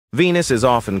Venus is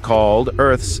often called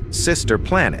Earth's sister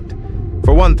planet.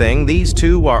 For one thing, these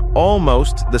two are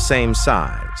almost the same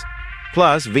size.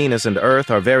 Plus, Venus and Earth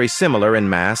are very similar in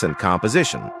mass and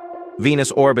composition.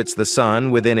 Venus orbits the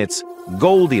Sun within its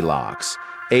Goldilocks,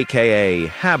 aka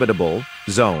habitable,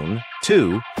 zone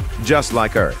 2, just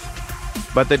like Earth.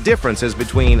 But the differences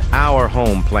between our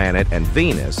home planet and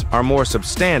Venus are more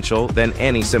substantial than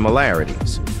any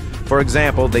similarities. For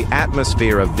example, the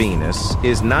atmosphere of Venus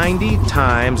is 90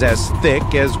 times as thick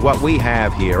as what we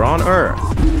have here on Earth.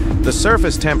 The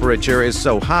surface temperature is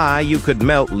so high you could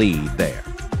melt lead there.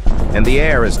 And the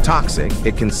air is toxic.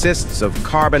 It consists of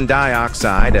carbon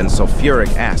dioxide and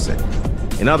sulfuric acid.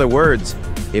 In other words,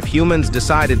 if humans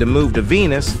decided to move to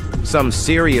Venus, some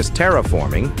serious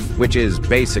terraforming, which is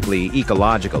basically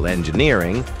ecological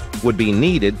engineering, would be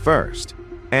needed first.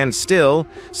 And still,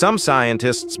 some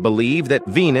scientists believe that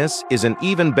Venus is an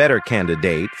even better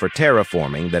candidate for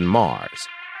terraforming than Mars.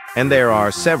 And there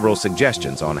are several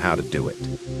suggestions on how to do it.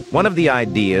 One of the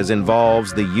ideas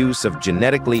involves the use of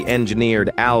genetically engineered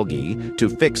algae to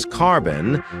fix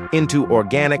carbon into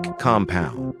organic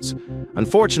compounds.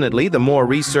 Unfortunately, the more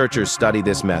researchers study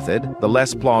this method, the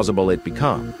less plausible it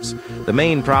becomes. The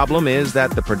main problem is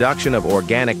that the production of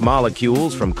organic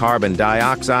molecules from carbon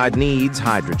dioxide needs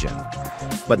hydrogen.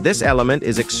 But this element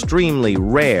is extremely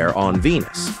rare on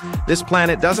Venus. This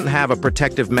planet doesn't have a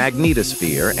protective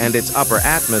magnetosphere, and its upper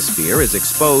atmosphere is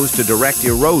exposed to direct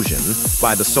erosion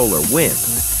by the solar wind.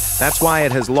 That's why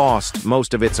it has lost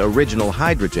most of its original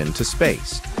hydrogen to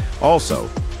space. Also,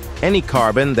 any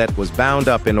carbon that was bound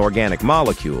up in organic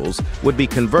molecules would be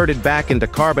converted back into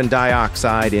carbon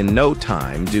dioxide in no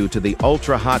time due to the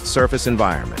ultra-hot surface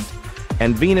environment.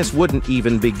 And Venus wouldn't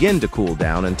even begin to cool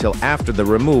down until after the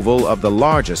removal of the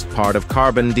largest part of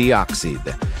carbon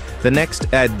dioxide. The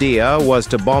next idea was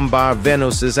to bombard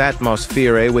Venus's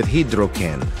atmosphere with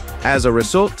hydrogen. As a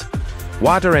result,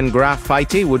 water and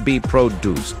graphite would be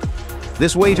produced.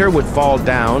 This water would fall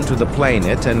down to the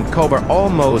planet and cover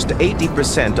almost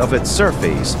 80% of its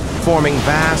surface, forming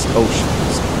vast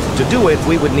oceans. To do it,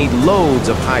 we would need loads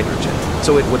of hydrogen,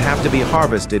 so it would have to be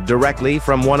harvested directly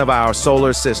from one of our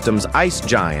solar system's ice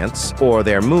giants or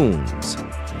their moons.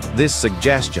 This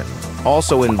suggestion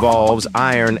also involves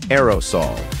iron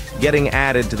aerosol getting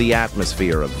added to the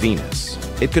atmosphere of Venus.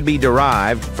 It could be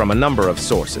derived from a number of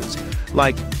sources,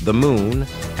 like the moon,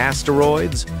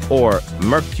 asteroids, or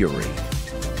Mercury.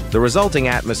 The resulting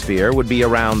atmosphere would be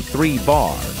around 3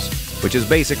 bars, which is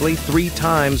basically 3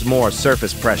 times more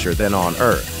surface pressure than on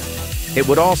Earth. It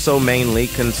would also mainly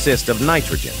consist of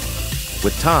nitrogen.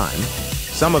 With time,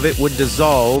 some of it would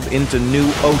dissolve into new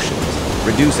oceans,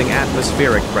 reducing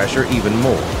atmospheric pressure even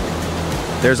more.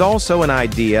 There's also an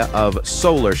idea of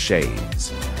solar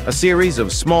shades. A series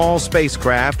of small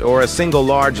spacecraft or a single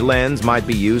large lens might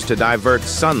be used to divert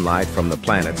sunlight from the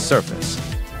planet's surface.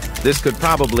 This could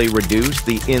probably reduce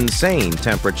the insane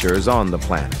temperatures on the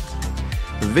planet.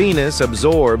 Venus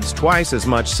absorbs twice as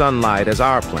much sunlight as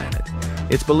our planet.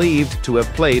 It's believed to have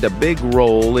played a big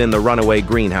role in the runaway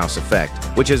greenhouse effect,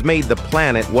 which has made the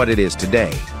planet what it is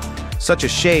today. Such a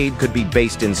shade could be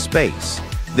based in space.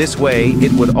 This way,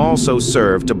 it would also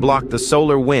serve to block the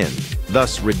solar wind,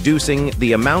 thus reducing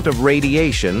the amount of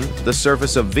radiation the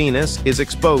surface of Venus is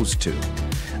exposed to.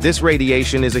 This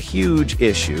radiation is a huge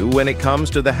issue when it comes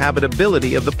to the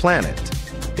habitability of the planet.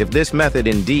 If this method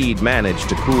indeed managed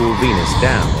to cool Venus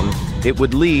down, it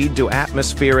would lead to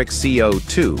atmospheric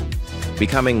CO2,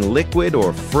 becoming liquid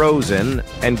or frozen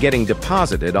and getting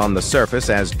deposited on the surface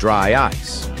as dry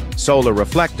ice. Solar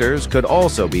reflectors could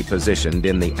also be positioned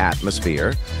in the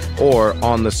atmosphere or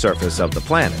on the surface of the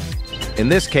planet. In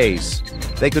this case,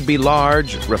 they could be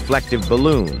large reflective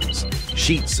balloons,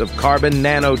 sheets of carbon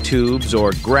nanotubes or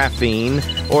graphene,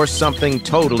 or something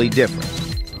totally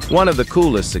different. One of the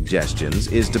coolest suggestions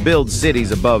is to build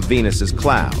cities above Venus's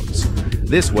clouds.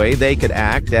 This way, they could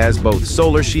act as both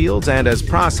solar shields and as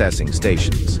processing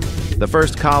stations. The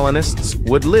first colonists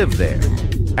would live there,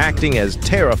 acting as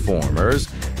terraformers,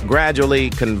 gradually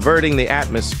converting the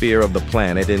atmosphere of the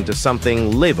planet into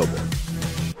something livable.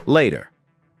 Later,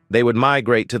 they would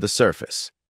migrate to the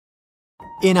surface.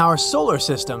 In our solar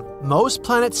system, most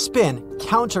planets spin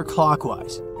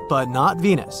counterclockwise, but not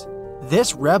Venus.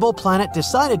 This rebel planet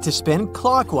decided to spin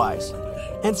clockwise,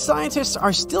 and scientists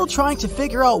are still trying to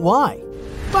figure out why.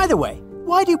 By the way,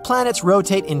 why do planets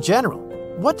rotate in general?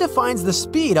 What defines the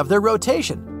speed of their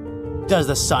rotation? Does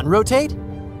the sun rotate?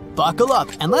 Buckle up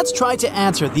and let's try to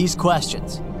answer these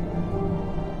questions.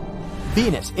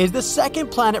 Venus is the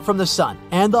second planet from the sun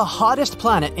and the hottest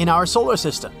planet in our solar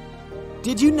system.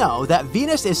 Did you know that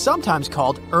Venus is sometimes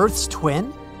called Earth's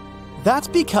twin? That's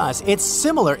because it's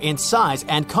similar in size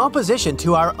and composition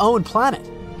to our own planet.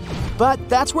 But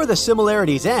that's where the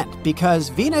similarities end, because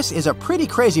Venus is a pretty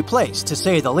crazy place, to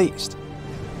say the least.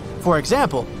 For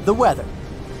example, the weather.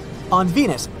 On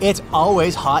Venus, it's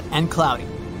always hot and cloudy.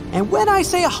 And when I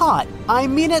say hot, I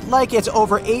mean it like it's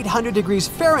over 800 degrees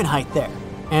Fahrenheit there.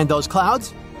 And those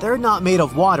clouds? They're not made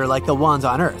of water like the ones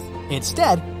on Earth.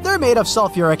 Instead, they're made of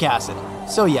sulfuric acid.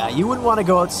 So yeah, you wouldn't want to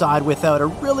go outside without a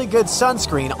really good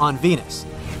sunscreen on Venus.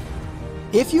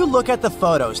 If you look at the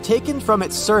photos taken from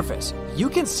its surface, you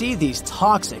can see these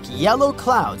toxic yellow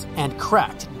clouds and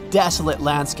cracked, desolate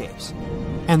landscapes.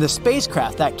 And the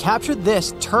spacecraft that captured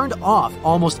this turned off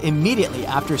almost immediately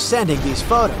after sending these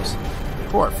photos.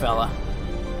 Poor fella.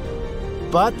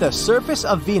 But the surface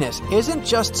of Venus isn't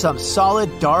just some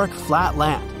solid, dark, flat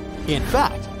land. In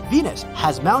fact, Venus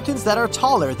has mountains that are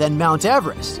taller than Mount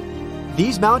Everest.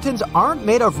 These mountains aren't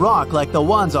made of rock like the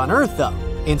ones on Earth, though.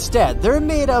 Instead, they're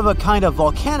made of a kind of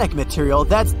volcanic material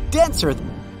that's denser.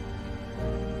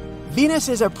 Venus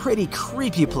is a pretty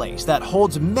creepy place that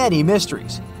holds many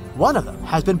mysteries. One of them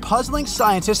has been puzzling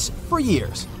scientists for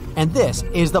years, and this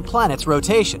is the planet's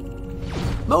rotation.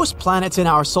 Most planets in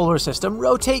our solar system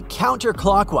rotate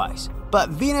counterclockwise, but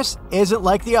Venus isn't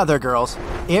like the other girls.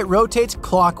 It rotates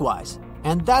clockwise,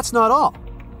 and that's not all.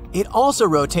 It also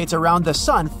rotates around the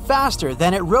sun faster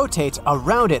than it rotates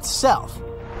around itself.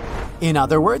 In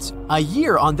other words, a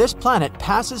year on this planet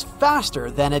passes faster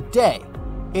than a day.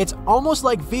 It's almost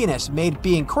like Venus made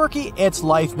being quirky its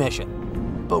life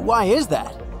mission. But why is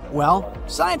that? Well,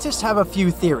 scientists have a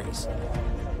few theories.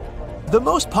 The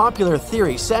most popular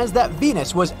theory says that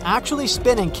Venus was actually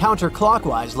spinning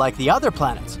counterclockwise like the other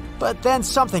planets, but then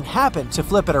something happened to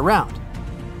flip it around.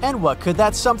 And what could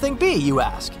that something be, you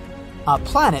ask? A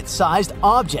planet-sized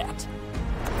object.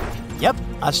 Yep,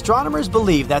 astronomers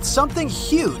believe that something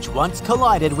huge once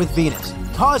collided with Venus,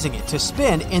 causing it to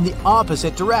spin in the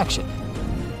opposite direction.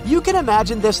 You can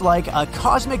imagine this like a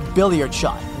cosmic billiard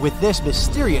shot, with this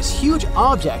mysterious huge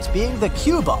object being the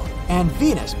cue ball and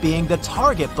Venus being the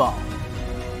target ball.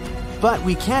 But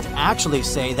we can't actually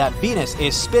say that Venus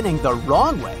is spinning the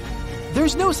wrong way.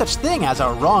 There's no such thing as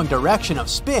a wrong direction of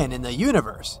spin in the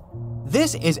universe.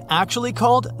 This is actually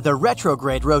called the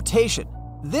retrograde rotation.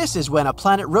 This is when a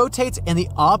planet rotates in the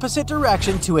opposite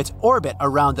direction to its orbit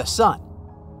around the sun.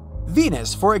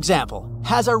 Venus, for example,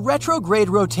 has a retrograde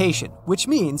rotation, which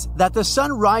means that the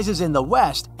sun rises in the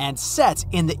west and sets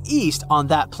in the east on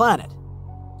that planet.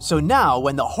 So now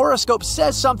when the horoscope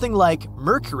says something like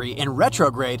Mercury in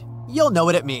retrograde, you'll know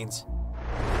what it means.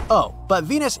 Oh, but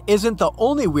Venus isn't the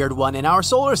only weird one in our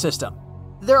solar system.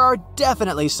 There are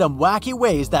definitely some wacky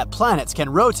ways that planets can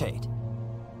rotate.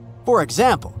 For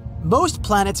example, most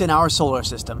planets in our solar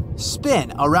system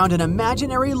spin around an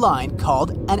imaginary line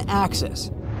called an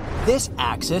axis. This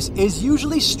axis is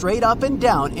usually straight up and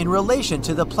down in relation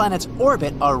to the planet's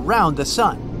orbit around the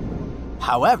sun.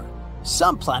 However,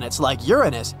 some planets like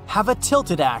Uranus have a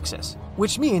tilted axis,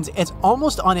 which means it's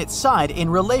almost on its side in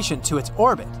relation to its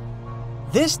orbit.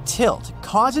 This tilt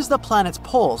causes the planet's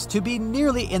poles to be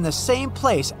nearly in the same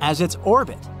place as its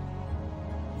orbit.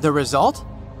 The result?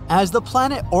 As the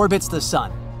planet orbits the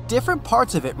sun, different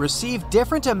parts of it receive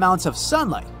different amounts of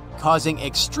sunlight, causing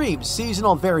extreme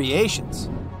seasonal variations.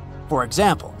 For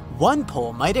example, one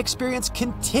pole might experience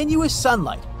continuous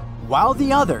sunlight, while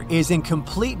the other is in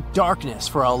complete darkness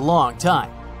for a long time.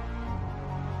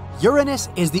 Uranus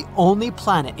is the only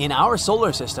planet in our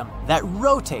solar system that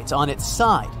rotates on its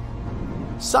side.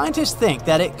 Scientists think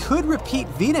that it could repeat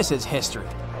Venus's history.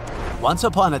 Once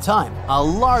upon a time, a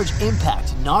large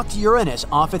impact knocked Uranus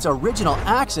off its original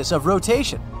axis of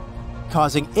rotation,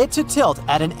 causing it to tilt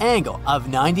at an angle of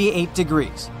 98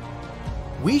 degrees.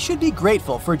 We should be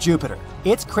grateful for Jupiter.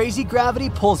 Its crazy gravity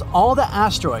pulls all the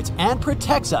asteroids and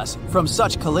protects us from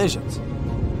such collisions.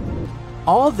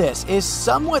 All this is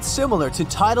somewhat similar to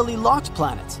tidally locked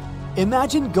planets.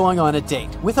 Imagine going on a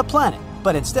date with a planet,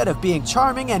 but instead of being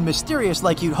charming and mysterious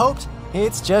like you'd hoped,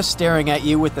 it's just staring at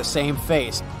you with the same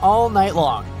face all night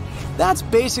long. That's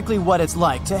basically what it's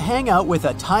like to hang out with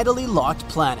a tidally locked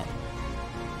planet.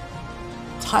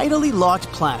 Tidally locked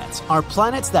planets are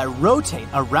planets that rotate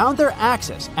around their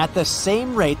axis at the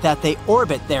same rate that they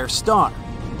orbit their star.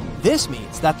 This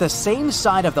means that the same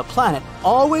side of the planet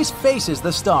always faces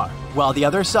the star, while the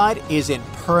other side is in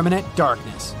permanent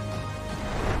darkness.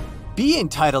 Being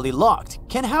tidally locked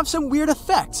can have some weird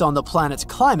effects on the planet's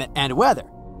climate and weather.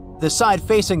 The side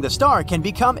facing the star can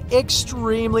become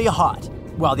extremely hot,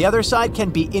 while the other side can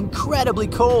be incredibly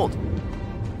cold.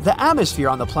 The atmosphere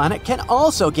on the planet can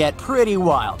also get pretty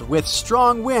wild, with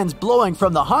strong winds blowing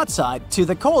from the hot side to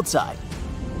the cold side.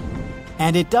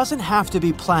 And it doesn't have to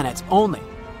be planets only.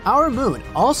 Our moon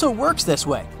also works this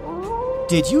way.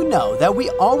 Did you know that we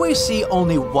always see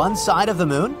only one side of the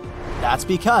moon? That's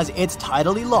because it's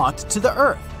tidally locked to the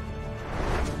Earth.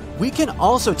 We can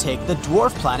also take the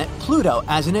dwarf planet Pluto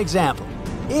as an example.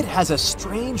 It has a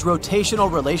strange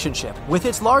rotational relationship with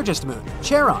its largest moon,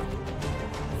 Charon.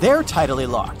 They're tidally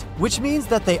locked, which means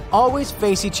that they always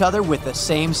face each other with the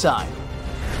same side.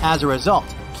 As a result,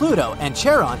 Pluto and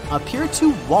Charon appear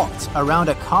to waltz around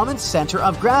a common center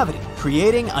of gravity,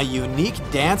 creating a unique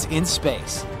dance in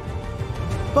space.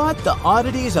 But the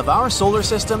oddities of our solar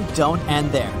system don't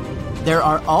end there. There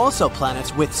are also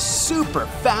planets with super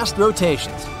fast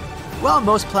rotations. While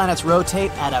most planets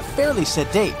rotate at a fairly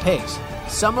sedate pace,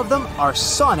 some of them are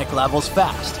sonic levels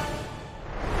fast.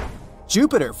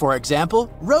 Jupiter, for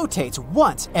example, rotates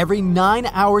once every 9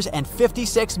 hours and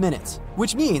 56 minutes,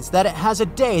 which means that it has a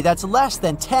day that's less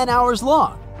than 10 hours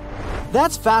long.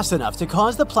 That's fast enough to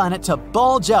cause the planet to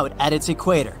bulge out at its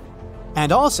equator.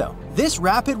 And also, this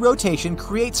rapid rotation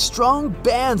creates strong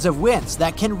bands of winds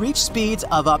that can reach speeds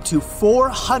of up to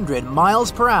 400 miles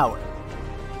per hour.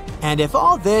 And if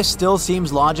all this still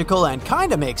seems logical and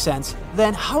kinda makes sense,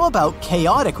 then how about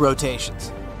chaotic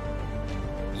rotations?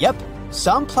 Yep,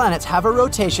 some planets have a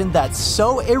rotation that's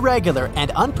so irregular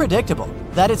and unpredictable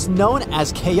that it's known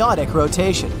as chaotic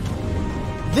rotation.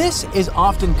 This is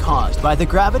often caused by the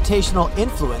gravitational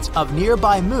influence of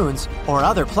nearby moons or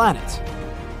other planets.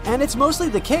 And it's mostly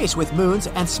the case with moons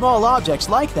and small objects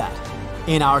like that.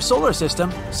 In our solar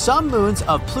system, some moons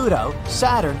of Pluto,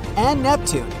 Saturn, and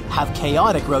Neptune have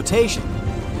chaotic rotation.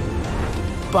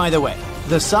 By the way,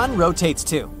 the Sun rotates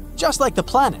too, just like the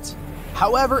planets.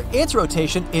 However, its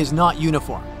rotation is not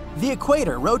uniform. The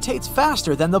equator rotates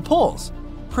faster than the poles.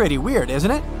 Pretty weird, isn't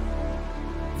it?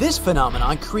 This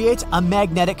phenomenon creates a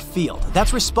magnetic field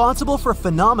that's responsible for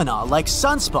phenomena like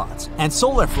sunspots and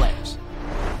solar flares.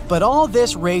 But all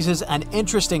this raises an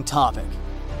interesting topic.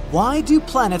 Why do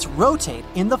planets rotate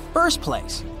in the first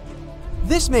place?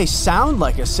 This may sound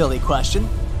like a silly question,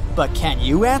 but can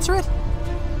you answer it?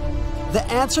 The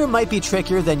answer might be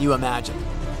trickier than you imagine.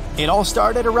 It all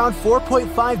started around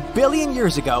 4.5 billion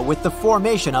years ago with the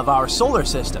formation of our solar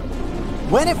system.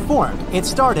 When it formed, it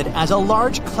started as a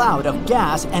large cloud of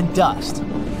gas and dust.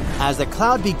 As the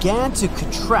cloud began to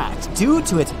contract due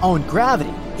to its own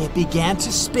gravity, it began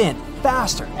to spin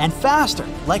faster and faster,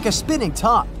 like a spinning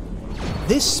top.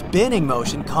 This spinning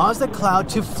motion caused the cloud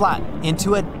to flatten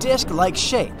into a disc-like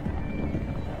shape.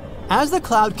 As the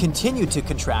cloud continued to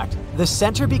contract, the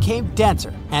center became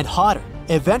denser and hotter,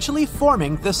 eventually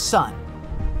forming the sun.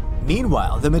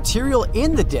 Meanwhile, the material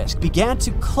in the disk began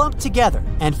to clump together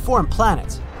and form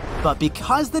planets. But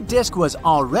because the disk was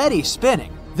already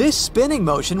spinning, this spinning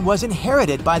motion was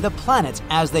inherited by the planets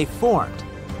as they formed.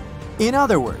 In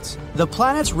other words, the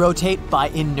planets rotate by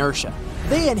inertia.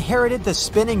 They inherited the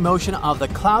spinning motion of the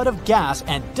cloud of gas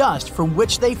and dust from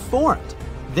which they formed.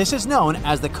 This is known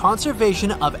as the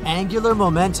conservation of angular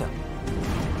momentum.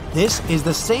 This is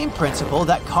the same principle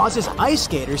that causes ice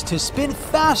skaters to spin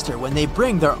faster when they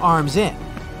bring their arms in.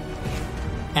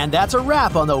 And that's a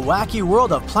wrap on the wacky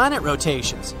world of planet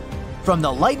rotations. From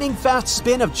the lightning-fast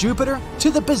spin of Jupiter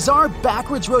to the bizarre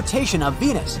backwards rotation of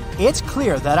Venus, it's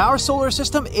clear that our solar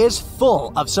system is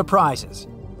full of surprises.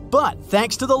 But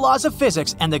thanks to the laws of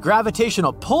physics and the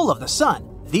gravitational pull of the Sun,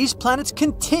 these planets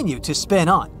continue to spin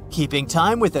on, keeping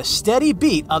time with the steady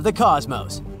beat of the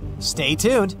cosmos. Stay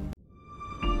tuned.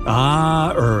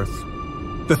 Ah, Earth.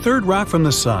 The third rock from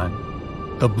the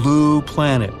Sun. The blue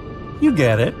planet. You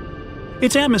get it.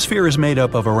 Its atmosphere is made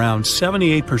up of around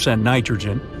 78%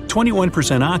 nitrogen,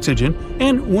 21% oxygen,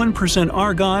 and 1%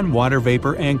 argon, water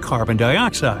vapor, and carbon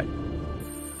dioxide.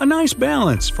 A nice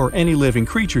balance for any living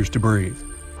creatures to breathe.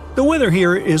 The weather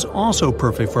here is also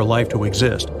perfect for life to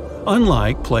exist,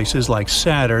 unlike places like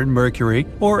Saturn, Mercury,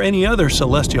 or any other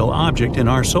celestial object in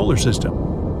our solar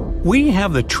system. We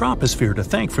have the troposphere to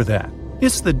thank for that.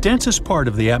 It's the densest part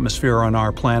of the atmosphere on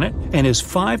our planet and is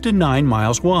 5 to 9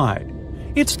 miles wide.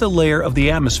 It's the layer of the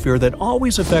atmosphere that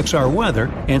always affects our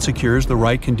weather and secures the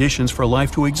right conditions for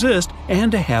life to exist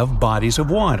and to have bodies of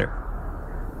water.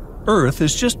 Earth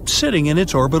is just sitting in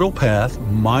its orbital path,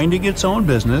 minding its own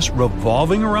business,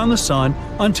 revolving around the Sun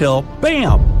until,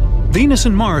 BAM! Venus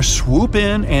and Mars swoop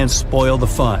in and spoil the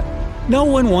fun. No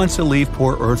one wants to leave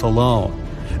poor Earth alone.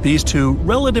 These two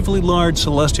relatively large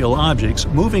celestial objects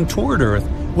moving toward Earth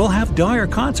will have dire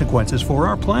consequences for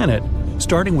our planet,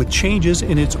 starting with changes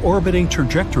in its orbiting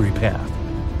trajectory path.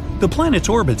 The planet's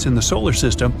orbits in the solar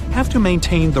system have to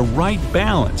maintain the right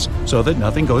balance so that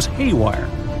nothing goes haywire.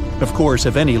 Of course,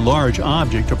 if any large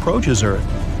object approaches Earth,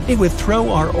 It would throw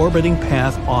our orbiting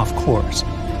path off course.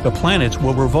 The planets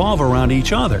will revolve around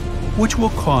each other, which will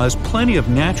cause plenty of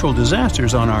natural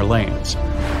disasters on our lands.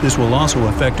 This will also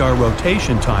affect our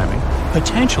rotation timing,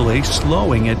 potentially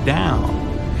slowing it down.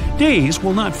 Days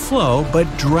will not flow but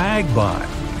drag by.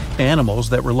 Animals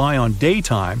that rely on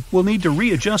daytime will need to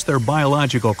readjust their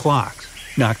biological clocks.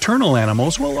 Nocturnal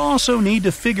animals will also need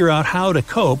to figure out how to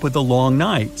cope with the long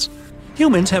nights.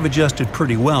 Humans have adjusted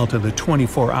pretty well to the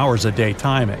 24 hours a day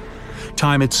timing.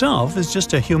 Time itself is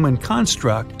just a human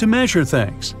construct to measure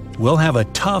things. We'll have a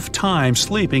tough time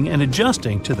sleeping and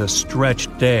adjusting to the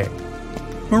stretched day.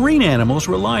 Marine animals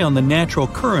rely on the natural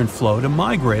current flow to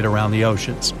migrate around the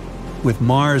oceans. With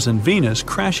Mars and Venus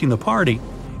crashing the party,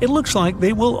 it looks like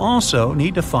they will also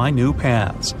need to find new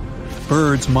paths.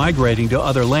 Birds migrating to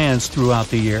other lands throughout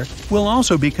the year will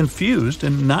also be confused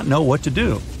and not know what to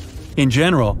do. In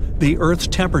general, the Earth's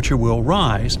temperature will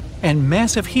rise, and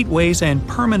massive heat waves and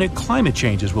permanent climate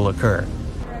changes will occur.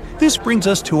 This brings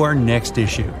us to our next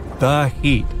issue, the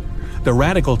heat. The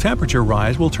radical temperature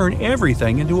rise will turn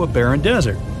everything into a barren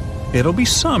desert. It'll be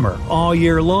summer all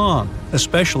year long,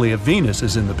 especially if Venus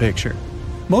is in the picture.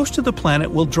 Most of the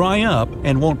planet will dry up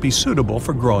and won't be suitable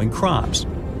for growing crops.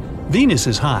 Venus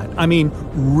is hot,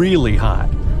 really hot.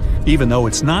 Even though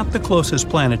it's not the closest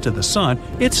planet to the Sun,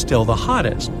 it's still the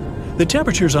hottest. The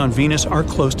temperatures on Venus are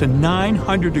close to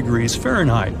 900 degrees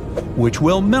Fahrenheit, which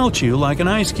will melt you like an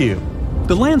ice cube.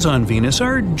 The lands on Venus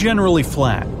are generally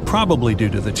flat, probably due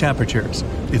to the temperatures.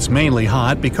 It's mainly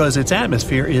hot because its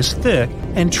atmosphere is thick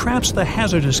and traps the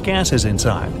hazardous gases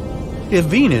inside. If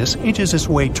Venus inches its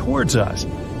way towards us,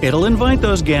 it'll invite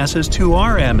those gases to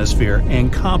our atmosphere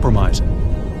and compromise it.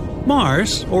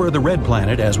 Mars, or the red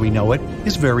planet as we know it,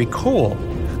 is very cold.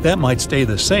 That might stay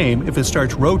the same if it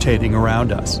starts rotating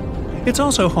around us. It's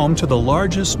also home to the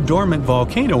largest dormant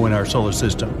volcano in our solar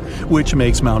system, which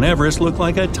makes Mount Everest look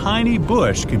like a tiny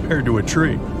bush compared to a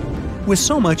tree. With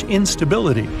so much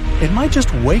instability, it might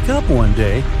just wake up one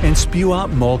day and spew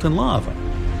out molten lava.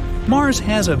 Mars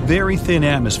has a very thin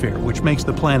atmosphere, which makes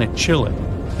the planet chilly.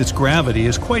 Its gravity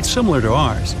is quite similar to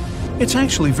ours. It's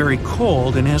actually very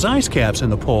cold and has ice caps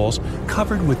in the poles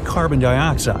covered with carbon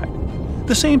dioxide.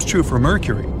 The same's true for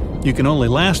Mercury. You can only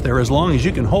last there as long as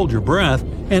you can hold your breath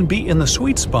and be in the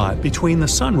sweet spot between the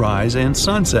sunrise and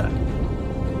sunset.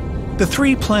 The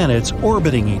three planets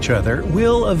orbiting each other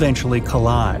will eventually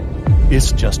collide.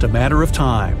 It's just a matter of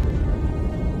time.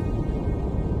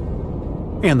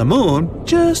 And the Moon,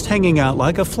 just hanging out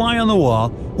like a fly on the wall,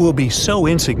 will be so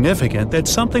insignificant that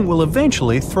something will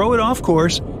eventually throw it off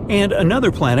course and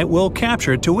another planet will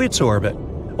capture it to its orbit.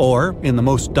 Or, in the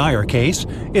most dire case,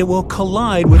 it will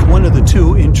collide with one of the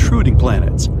two intruding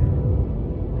planets.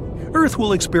 Earth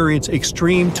will experience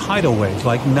extreme tidal waves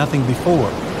like nothing before.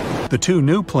 The two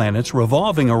new planets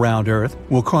revolving around Earth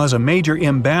will cause a major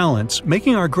imbalance,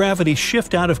 making our gravity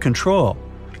shift out of control.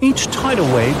 Each tidal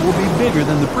wave will be bigger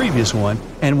than the previous one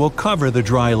and will cover the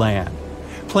dry land.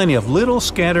 Plenty of little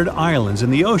scattered islands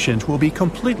in the oceans will be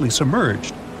completely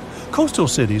submerged. Coastal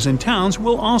cities and towns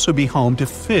will also be home to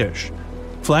fish.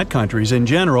 Flat countries in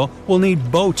general will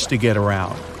need boats to get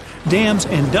around. Dams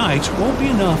and dikes won't be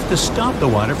enough to stop the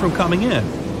water from coming in.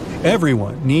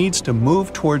 Everyone needs to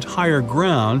move towards higher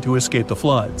ground to escape the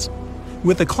floods.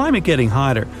 With the climate getting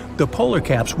hotter, the polar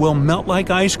caps will melt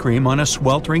like ice cream on a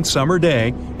sweltering summer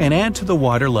day and add to the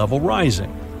water level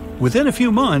rising. Within a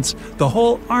few months, the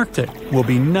whole Arctic will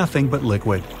be nothing but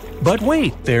liquid. But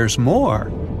wait, there's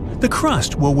more! The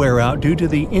crust will wear out due to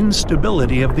the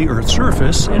instability of the Earth's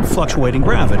surface and fluctuating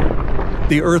gravity.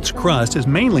 The Earth's crust is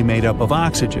mainly made up of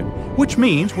oxygen, which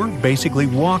means we're basically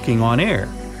walking on air.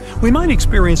 We might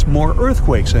experience more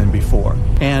earthquakes than before,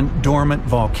 and dormant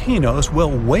volcanoes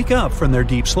will wake up from their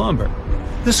deep slumber.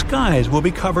 The skies will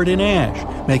be covered in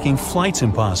ash, making flights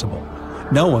impossible.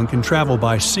 No one can travel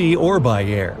by sea or by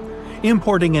air.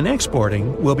 Importing and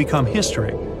exporting will become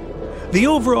history. The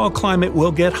overall climate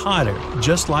will get hotter,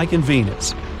 just like in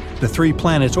Venus. The three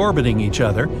planets orbiting each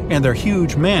other and their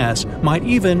huge mass might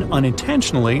even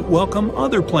unintentionally welcome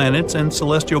other planets and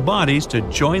celestial bodies to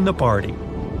join the party.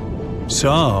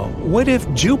 So, what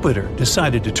if Jupiter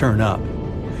decided to turn up?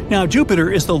 Now,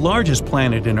 Jupiter is the largest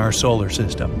planet in our solar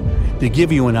system. To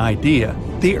give you an idea,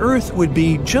 the Earth would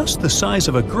be just the size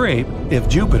of a grape if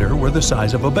Jupiter were the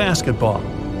size of a basketball.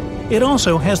 It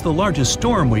also has the largest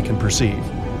storm we can perceive.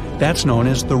 That's known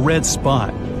as the red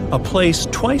spot, a place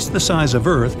twice the size of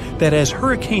Earth that has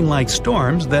hurricane-like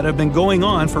storms that have been going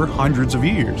on for hundreds of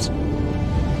years.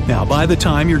 Now, by the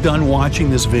time you're done watching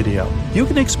this video, you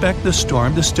can expect the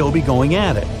storm to still be going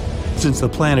at it. Since the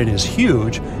planet is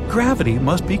huge, gravity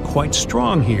must be quite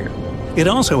strong here. It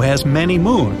also has many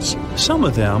moons, some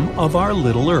of them of our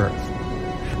little Earth.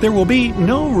 There will be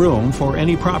no room for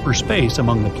any proper space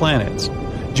among the planets.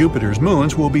 Jupiter's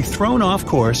moons will be thrown off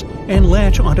course and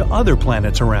latch onto other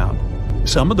planets around.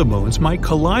 Some of the moons might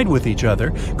collide with each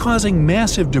other, causing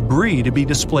massive debris to be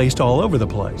displaced all over the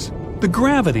place. The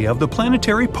gravity of the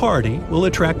planetary party will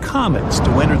attract comets to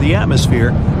enter the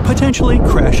atmosphere, potentially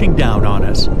crashing down on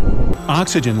us.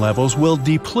 Oxygen levels will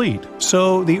deplete,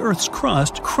 so the Earth's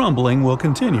crust crumbling will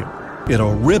continue.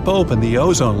 It'll rip open the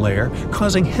ozone layer,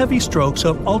 causing heavy strokes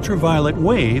of ultraviolet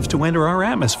waves to enter our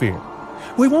atmosphere.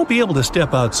 We won't be able to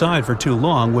step outside for too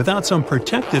long without some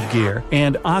protective gear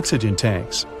and oxygen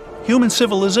tanks. Human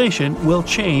civilization will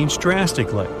change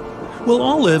drastically. We'll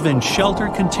all live in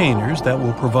sheltered containers that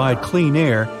will provide clean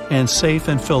air and safe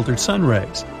and filtered sun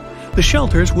rays. The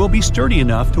shelters will be sturdy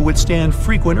enough to withstand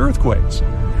frequent earthquakes.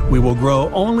 We will grow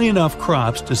only enough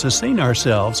crops to sustain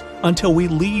ourselves until we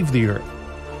leave the Earth.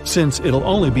 Since it'll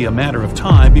only be a matter of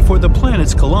time before the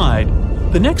planets collide,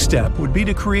 the next step would be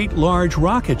to create large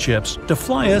rocket ships to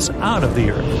fly us out of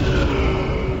the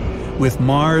Earth. With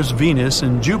Mars, Venus,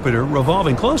 and Jupiter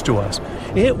revolving close to us,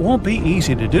 it won't be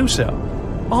easy to do so.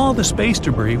 All the space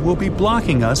debris will be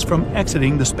blocking us from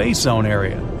exiting the space zone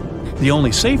area. The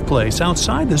only safe place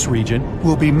outside this region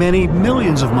will be many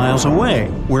millions of miles away,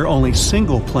 where only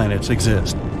single planets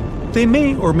exist. They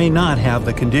may or may not have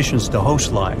the conditions to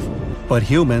host life, but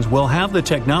humans will have the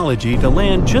technology to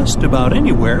land just about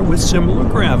anywhere with similar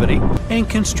gravity and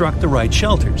construct the right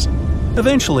shelters.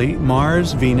 Eventually,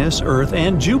 Mars, Venus, Earth,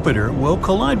 and Jupiter will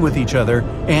collide with each other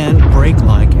and break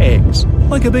like eggs,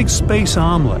 like a big space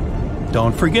omelet.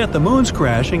 Don't forget the moon's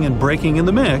crashing and breaking in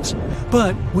the mix,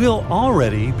 but we'll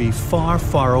already be far,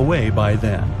 far away by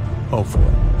then,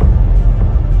 hopefully.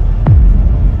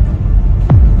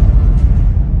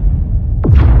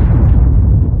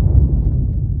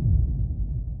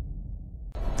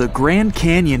 The Grand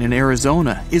Canyon in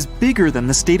Arizona is bigger than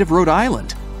the state of Rhode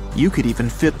Island. You could even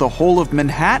fit the whole of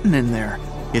Manhattan in there.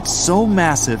 It's so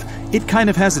massive, it kind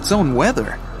of has its own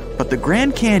weather. But the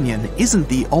Grand Canyon isn't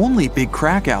the only big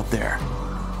crack out there.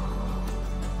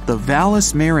 The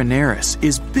Valles Marineris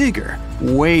is bigger,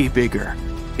 way bigger.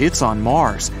 It's on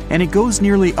Mars, and it goes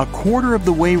nearly a quarter of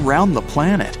the way round the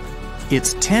planet.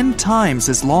 It's 10 times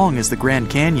as long as the Grand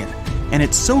Canyon, and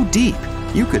it's so deep,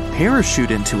 you could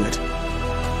parachute into it.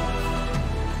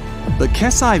 The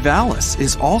Kesai Valles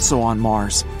is also on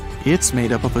Mars. It's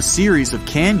made up of a series of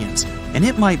canyons, and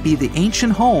it might be the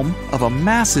ancient home of a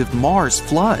massive Mars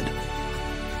flood.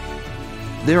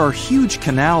 There are huge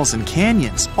canals and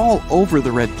canyons all over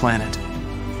the Red Planet.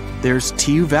 There's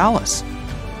Tiu Valles.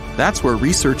 That's where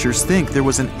researchers think there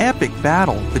was an epic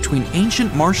battle between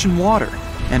ancient Martian water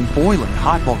and boiling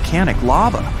hot volcanic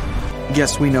lava.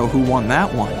 Guess we know who won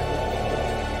that one.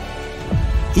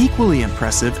 Equally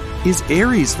impressive is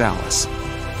Ares Valles.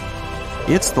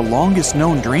 It's the longest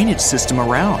known drainage system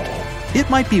around. It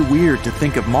might be weird to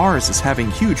think of Mars as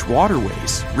having huge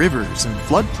waterways, rivers, and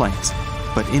floodplains,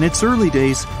 but in its early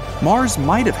days, Mars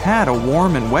might have had a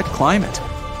warm and wet climate.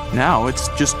 Now it's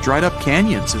just dried up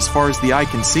canyons as far as the eye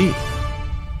can see.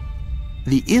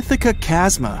 The Ithaca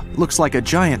Chasma looks like a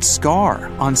giant scar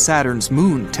on Saturn's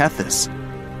moon Tethys.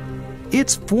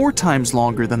 It's 4 times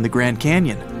longer than the Grand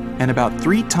Canyon and about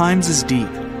 3 times as deep,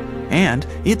 and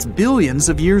it's billions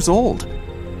of years old.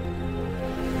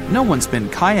 No one's been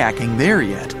kayaking there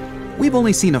yet. We've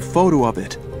only seen a photo of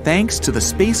it, thanks to the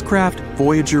spacecraft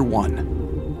Voyager 1.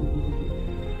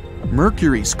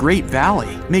 Mercury's Great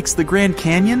Valley makes the Grand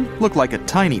Canyon look like a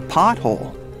tiny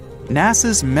pothole.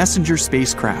 NASA's Messenger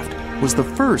spacecraft was the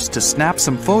first to snap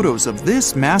some photos of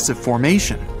this massive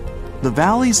formation. The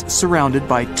valley's surrounded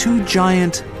by 2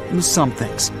 giant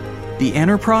somethings, the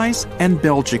Enterprise and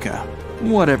Belgica,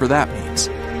 whatever that means.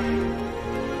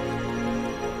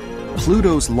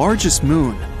 Pluto's largest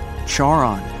moon,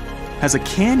 Charon, has a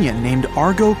canyon named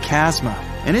Argo Chasma,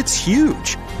 and it's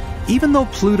huge. Even though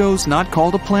Pluto's not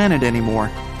called a planet anymore,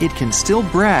 it can still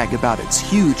brag about its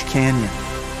huge canyon.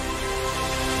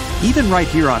 Even right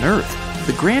here on Earth,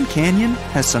 the Grand Canyon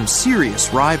has some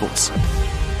serious rivals.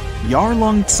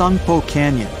 Yarlung Tsangpo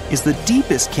Canyon is the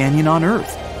deepest canyon on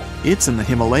Earth. It's in the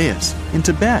Himalayas, in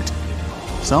Tibet.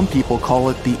 Some people call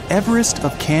it the Everest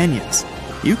of canyons.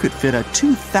 You could fit a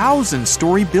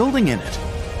 2,000-story building in it.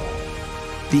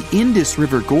 The Indus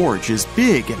River Gorge is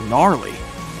big and gnarly.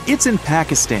 It's in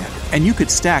Pakistan, and you could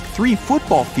stack 3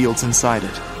 football fields inside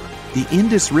it. The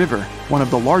Indus River, one of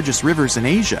the largest rivers in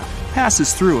Asia,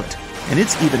 passes through it, and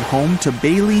it's even home to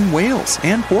baleen whales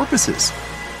and porpoises.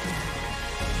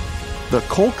 The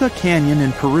Colca Canyon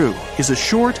in Peru is a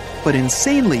short, but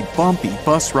insanely bumpy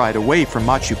bus ride away from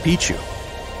Machu Picchu.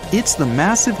 It's the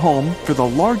massive home for the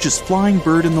largest flying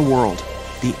bird in the world,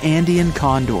 the Andean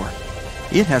condor.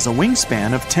 It has a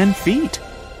wingspan of 10 feet.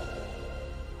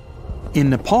 In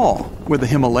Nepal, where the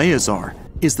Himalayas are,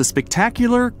 is the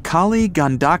spectacular Kali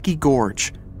Gandaki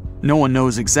Gorge. No one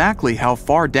knows exactly how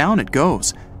far down it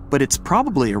goes, but it's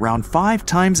probably around 5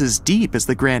 times as deep as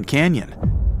the Grand Canyon.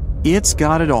 It's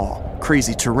got it all: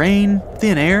 crazy terrain,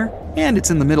 thin air, and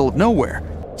it's in the middle of nowhere.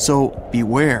 So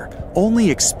beware, only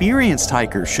experienced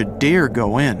hikers should dare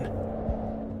go in.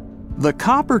 The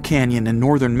Copper Canyon in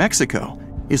northern Mexico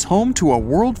is home to a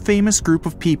world-famous group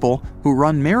of people who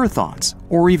run marathons,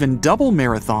 or even double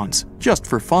marathons, just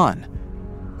for fun.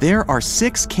 There are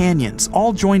 6 canyons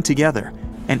all joined together,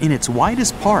 and in its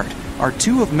widest part are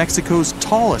 2 of Mexico's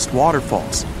tallest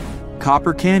waterfalls.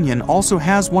 Copper Canyon also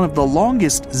has one of the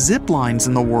longest zip lines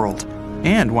in the world,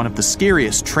 and one of the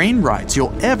scariest train rides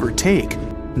you'll ever take.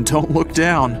 Don't look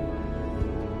down.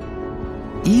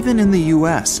 Even in the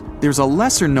US, there's a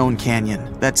lesser-known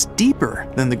canyon that's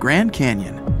deeper than the Grand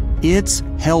Canyon. It's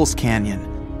Hell's Canyon.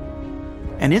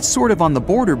 And it's sort of on the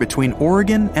border between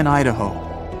Oregon and Idaho.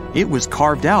 It was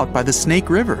carved out by the Snake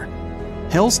River.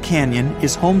 Hell's Canyon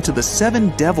is home to the Seven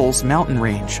Devils mountain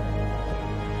range.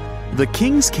 The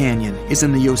Kings Canyon is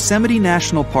in the Yosemite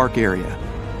National Park area.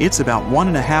 It's about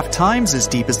 1.5 times as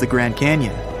deep as the Grand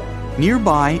Canyon.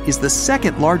 Nearby is the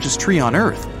second largest tree on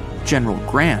Earth, General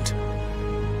Grant.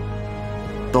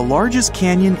 The largest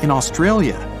canyon in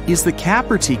Australia is the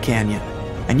Capertee Canyon,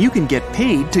 and you can get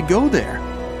paid to go there.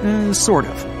 Sort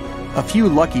of. A few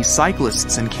lucky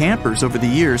cyclists and campers over the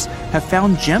years have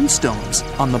found gemstones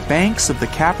on the banks of the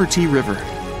Capertee River.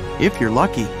 If you're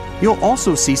lucky, you'll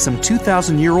also see some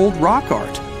 2,000-year-old rock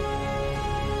art.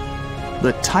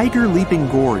 The Tiger Leaping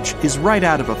Gorge is right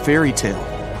out of a fairy tale,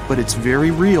 but it's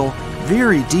very real,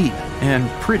 very deep, and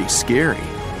pretty scary.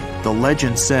 The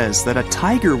legend says that a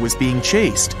tiger was being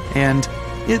chased, and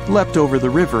it leapt over the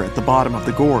river at the bottom of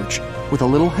the gorge, with a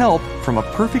little help from a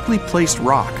perfectly placed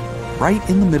rock right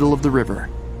in the middle of the river.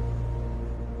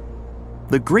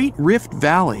 The Great Rift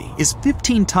Valley is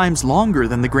 15 times longer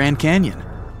than the Grand Canyon.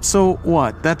 So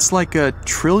what, that's like 1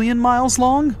 trillion miles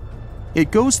long? It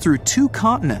goes through 2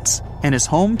 continents and is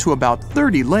home to about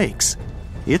 30 lakes.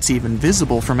 It's even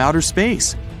visible from outer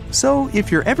space. So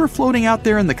if you're ever floating out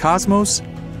there in the cosmos,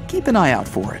 keep an eye out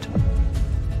for it.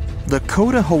 The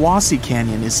Cotahuasi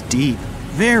Canyon is deep,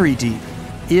 very deep.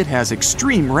 It has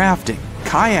extreme rafting,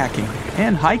 kayaking,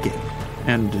 and hiking.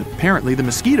 And apparently the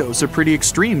mosquitoes are pretty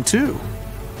extreme too.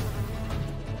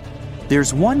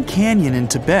 There's one canyon in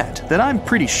Tibet that I'm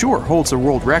pretty sure holds a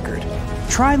world record.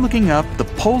 Try looking up the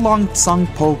Polong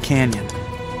Tsangpo Canyon.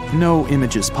 No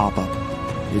images pop up.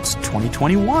 It's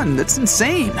 2021, that's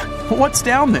insane. What's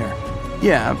down there?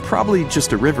 Yeah, probably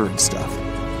just a river and stuff.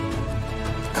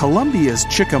 Colombia's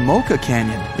Chicamoca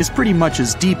Canyon is pretty much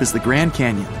as deep as the Grand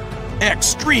Canyon.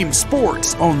 Extreme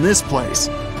sports own this place.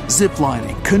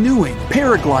 Ziplining, canoeing,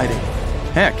 paragliding.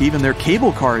 Heck, even their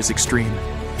cable car is extreme.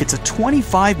 It's a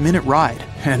 25-minute ride,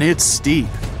 and it's steep.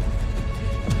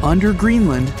 Under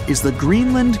Greenland is the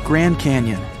Greenland Grand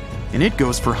Canyon, and it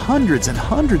goes for hundreds and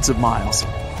hundreds of miles.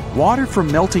 Water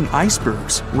from melting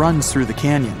icebergs runs through the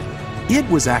canyon. It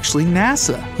was actually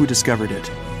NASA who discovered it.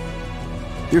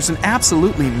 There's an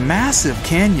absolutely massive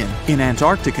canyon in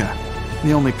Antarctica.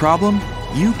 The only problem?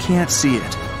 You can't see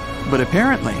it. But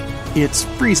apparently, it's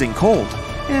freezing cold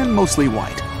and mostly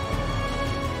white.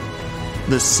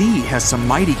 The sea has some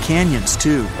mighty canyons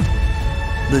too.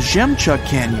 The Jemchug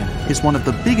Canyon is one of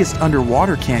the biggest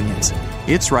underwater canyons.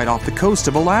 It's right off the coast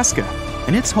of Alaska,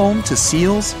 and it's home to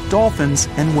seals, dolphins,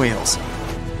 and whales.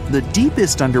 The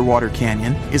deepest underwater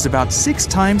canyon is about 6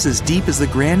 times as deep as the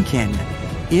Grand Canyon.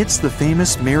 It's the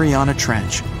famous Mariana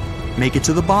Trench. Make it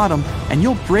to the bottom, and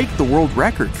you'll break the world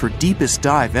record for deepest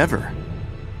dive ever.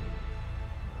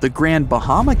 The Grand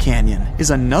Bahama Canyon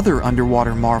is another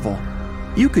underwater marvel.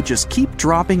 You could just keep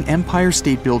dropping Empire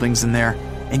State Buildings in there,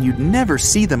 and you'd never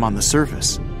see them on the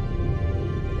surface.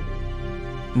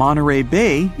 Monterey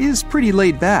Bay is pretty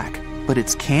laid back, but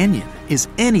its canyon is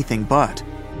anything but.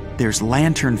 There's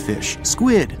lanternfish,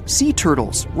 squid, sea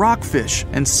turtles, rockfish,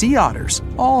 and sea otters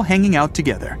all hanging out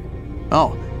together.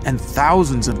 Oh, and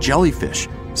thousands of jellyfish,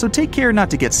 so take care not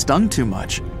to get stung too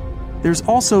much. There's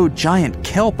also giant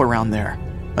kelp around there,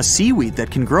 a seaweed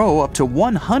that can grow up to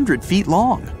 100 feet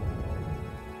long.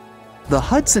 The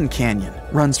Hudson Canyon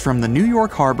runs from the New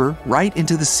York Harbor right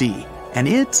into the sea, and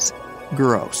it's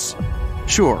gross.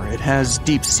 Sure, it has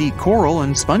deep sea coral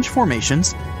and sponge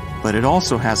formations, but it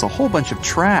also has a whole bunch of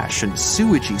trash and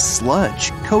sewagey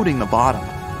sludge coating the bottom.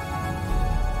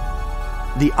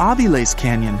 The Aviles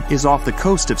Canyon is off the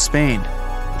coast of Spain.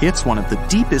 It's one of the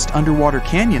deepest underwater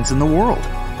canyons in the world,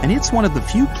 and it's one of the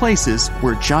few places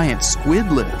where giant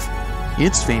squid live.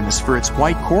 It's famous for its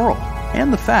white coral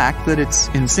and the fact that it's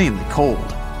insanely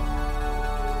cold.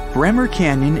 Bremer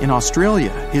Canyon in Australia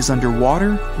is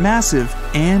underwater, massive,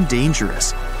 and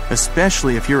dangerous,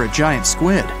 especially if you're a giant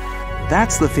squid.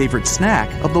 That's the favorite snack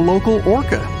of the local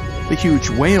orca, the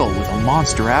huge whale with a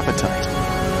monster appetite.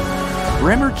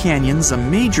 Bremer Canyon's a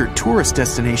major tourist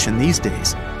destination these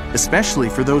days, especially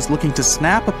for those looking to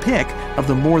snap a pic of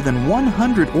the more than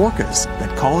 100 orcas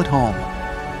that call it home.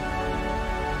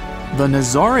 The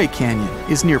Nazare Canyon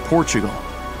is near Portugal.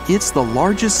 It's the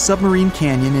largest submarine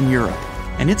canyon in Europe,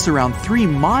 and it's around 3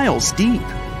 miles deep.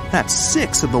 That's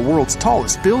 6 of the world's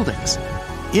tallest buildings.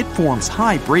 It forms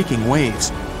high breaking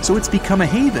waves, so it's become a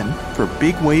haven for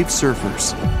big wave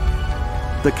surfers.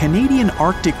 The Canadian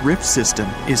Arctic Rift System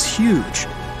is huge.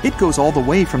 It goes all the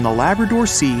way from the Labrador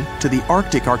Sea to the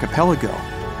Arctic Archipelago,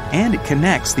 and it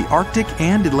connects the Arctic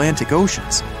and Atlantic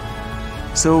Oceans.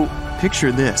 So,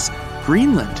 picture this.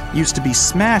 Greenland used to be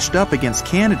smashed up against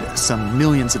Canada some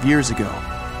millions of years ago.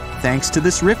 Thanks to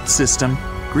this rift system,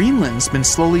 Greenland's been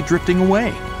slowly drifting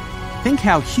away. Think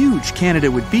how huge Canada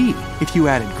would be if you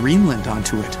added Greenland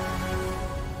onto it.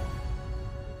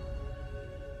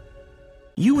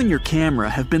 You and your camera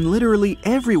have been literally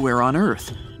everywhere on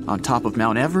Earth, on top of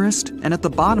Mount Everest and at the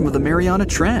bottom of the Mariana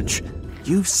Trench.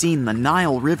 You've seen the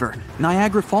Nile River,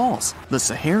 Niagara Falls, the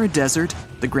Sahara Desert,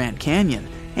 the Grand Canyon,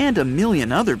 and a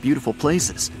million other beautiful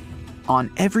places.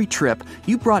 On every trip,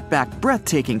 you brought back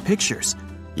breathtaking pictures.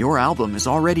 Your album is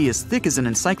already as thick as an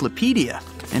encyclopedia,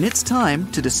 and it's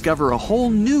time to discover a whole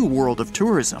new world of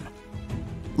tourism.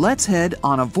 Let's head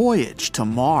on a voyage to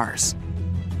Mars.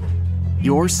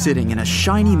 You're sitting in a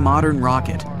shiny modern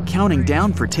rocket, counting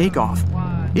down for takeoff.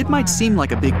 It might seem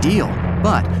like a big deal,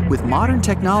 but with modern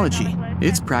technology,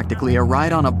 it's practically a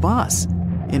ride on a bus.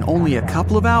 In only a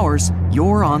couple of hours,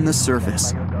 you're on the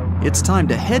surface. It's time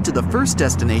to head to the first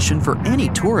destination for any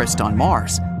tourist on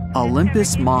Mars,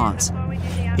 Olympus Mons.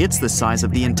 It's the size of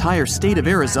the entire state of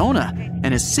Arizona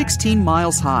and is 16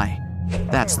 miles high.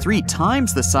 That's 3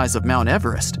 times the size of Mount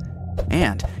Everest.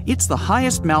 And it's the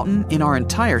highest mountain in our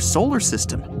entire solar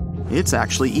system. It's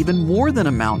actually even more than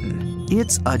a mountain.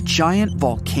 It's a giant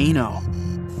volcano.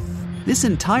 This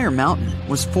entire mountain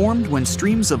was formed when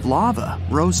streams of lava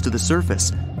rose to the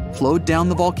surface, flowed down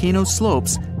the volcano's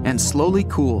slopes, and slowly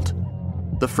cooled.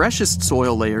 The freshest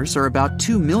soil layers are about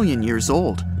 2 million years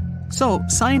old. So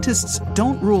scientists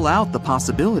don't rule out the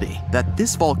possibility that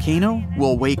this volcano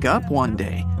will wake up one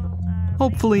day.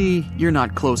 Hopefully, you're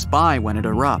not close by when it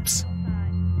erupts.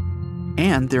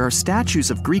 And there are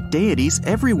statues of Greek deities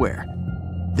everywhere.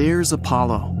 There's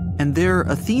Apollo, and there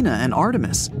are Athena and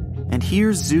Artemis, and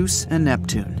here's Zeus and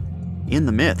Neptune. In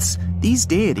the myths, these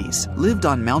deities lived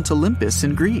on Mount Olympus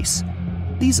in Greece.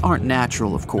 These aren't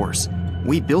natural, of course.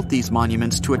 We built these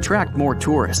monuments to attract more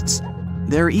tourists.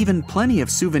 There are even plenty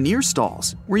of souvenir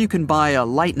stalls where you can buy a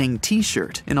lightning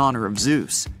t-shirt in honor of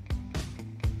Zeus.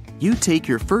 You take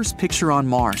your first picture on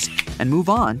Mars and move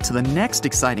on to the next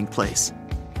exciting place.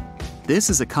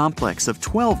 This is a complex of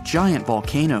 12 giant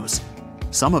volcanoes.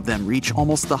 Some of them reach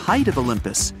almost the height of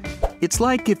Olympus. It's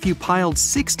like if you piled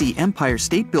 60 Empire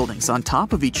State Buildings on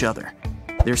top of each other.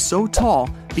 They're so tall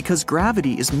because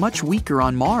gravity is much weaker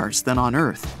on Mars than on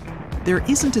Earth. There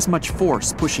isn't as much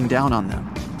force pushing down on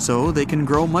them, so they can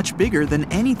grow much bigger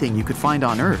than anything you could find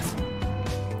on Earth.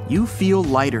 You feel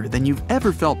lighter than you've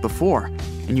ever felt before,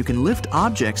 and you can lift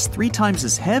objects 3 times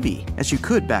as heavy as you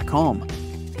could back home.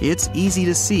 It's easy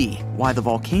to see why the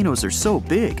volcanoes are so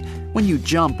big when you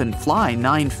jump and fly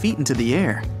 9 feet into the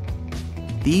air.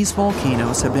 These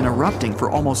volcanoes have been erupting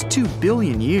for almost 2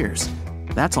 billion years.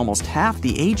 That's almost half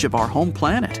the age of our home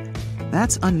planet.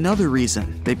 That's another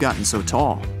reason they've gotten so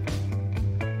tall.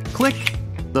 Click!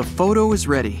 The photo is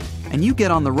ready, and you get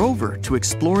on the rover to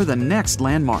explore the next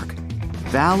landmark,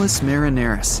 Valles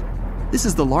Marineris. This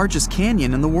is the largest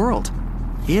canyon in the world.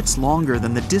 It's longer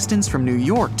than the distance from New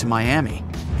York to Miami,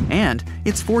 and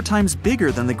it's 4 times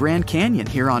bigger than the Grand Canyon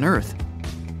here on Earth.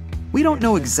 We don't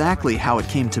know exactly how it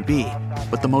came to be,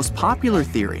 but the most popular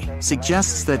theory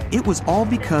suggests that it was all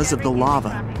because of the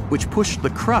lava, which pushed the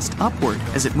crust upward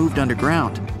as it moved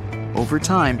underground. Over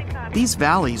time, these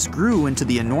valleys grew into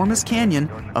the enormous canyon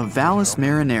of Valles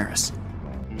Marineris.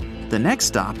 The next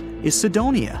stop is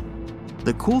Cydonia.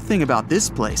 The cool thing about this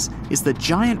place is the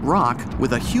giant rock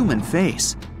with a human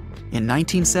face. In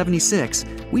 1976,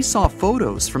 we saw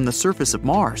photos from the surface of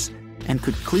Mars and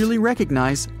could clearly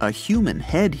recognize a human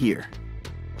head here.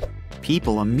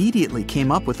 People immediately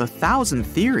came up with 1,000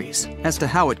 theories as to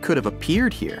how it could have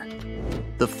appeared here.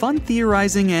 The fun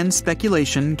theorizing and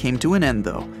speculation came to an end,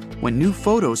 though, when new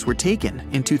photos were taken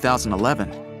in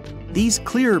 2011. These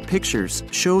clearer pictures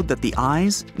showed that the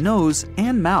eyes, nose,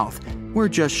 and mouth were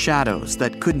just shadows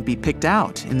that couldn't be picked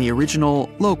out in the original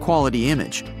low-quality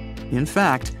image. In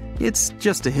fact, it's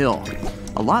just a hill,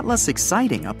 a lot less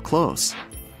exciting up close.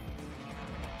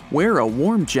 Wear a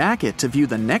warm jacket to view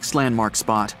the next landmark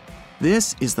spot.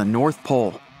 This is the North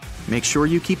Pole. Make sure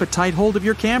you keep a tight hold of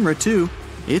your camera too.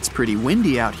 It's pretty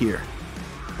windy out here.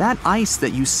 That ice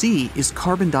that you see is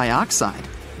carbon dioxide,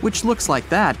 which looks like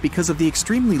that because of the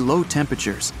extremely low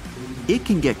temperatures. It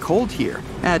can get cold here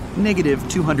at negative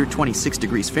 226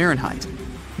 degrees Fahrenheit.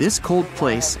 This cold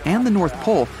place and the North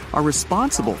Pole are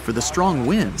responsible for the strong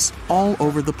winds all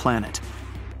over the planet.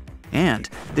 And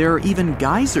there are even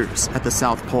geysers at the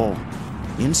South Pole.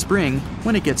 In spring,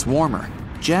 when it gets warmer,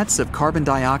 jets of carbon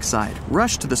dioxide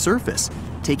rush to the surface,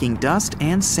 taking dust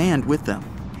and sand with them.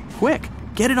 Quick,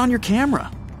 get it on your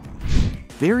camera!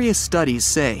 Various studies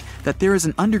say that there is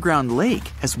an underground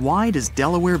lake as wide as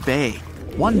Delaware Bay,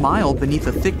 1 mile beneath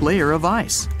a thick layer of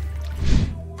ice.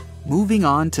 Moving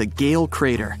on to Gale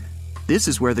Crater. This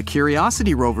is where the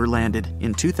Curiosity rover landed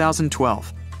in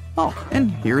 2012. Oh,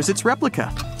 and here is its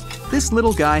replica. This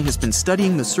little guy has been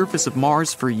studying the surface of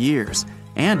Mars for years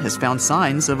and has found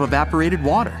signs of evaporated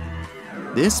water.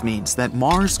 This means that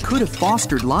Mars could have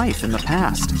fostered life in the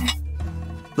past.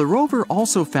 The rover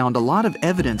also found a lot of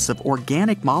evidence of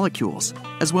organic molecules,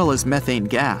 as well as methane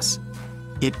gas.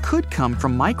 It could come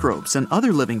from microbes and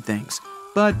other living things,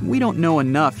 but we don't know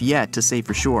enough yet to say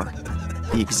for sure.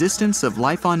 The existence of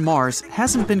life on Mars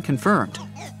hasn't been confirmed,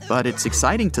 but it's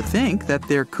exciting to think that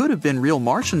there could have been real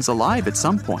Martians alive at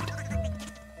some point.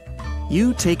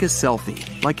 You take a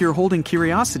selfie, like you're holding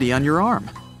Curiosity on your arm.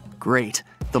 Great,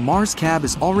 the Mars cab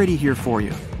is already here for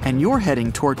you, and you're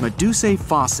heading toward Medusae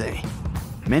Fossae.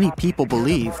 Many people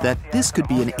believe that this could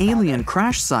be an alien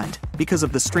crash site because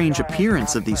of the strange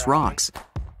appearance of these rocks.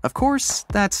 Of course,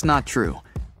 that's not true.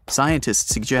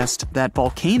 Scientists suggest that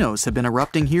volcanoes have been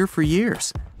erupting here for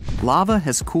years. Lava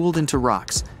has cooled into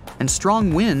rocks, and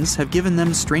strong winds have given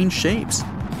them strange shapes.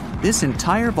 This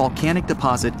entire volcanic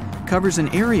deposit covers an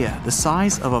area the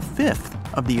size of 1/5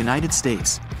 of the United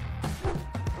States.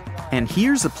 And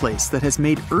here's a place that has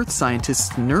made Earth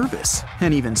scientists nervous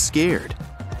and even scared.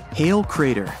 Hale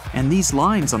Crater and these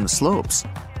lines on the slopes.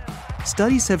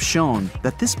 Studies have shown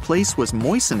that this place was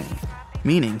moistening,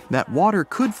 meaning that water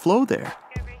could flow there.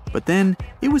 But then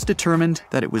it was determined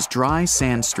that it was dry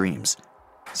sand streams.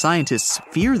 Scientists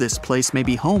fear this place may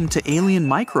be home to alien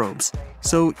microbes,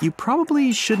 so you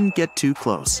probably shouldn't get too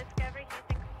close.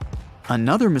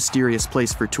 Another mysterious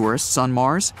place for tourists on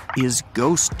Mars is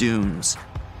ghost dunes.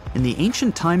 In the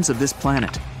ancient times of this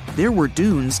planet, there were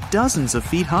dunes dozens of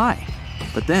feet high,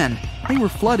 but then they were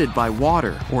flooded by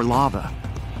water or lava.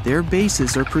 Their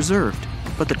bases are preserved,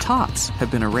 but the tops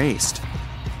have been erased.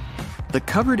 The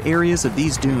covered areas of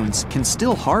these dunes can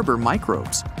still harbor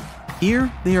microbes.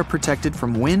 Here, they are protected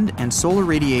from wind and solar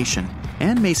radiation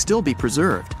and may still be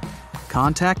preserved.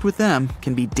 Contact with them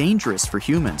can be dangerous for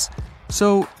humans,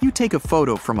 so you take a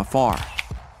photo from afar.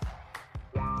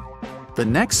 The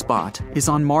next spot is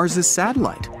on Mars's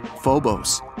satellite,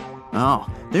 Phobos. Oh,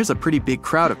 there's a pretty big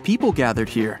crowd of people gathered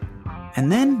here.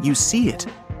 And then you see it,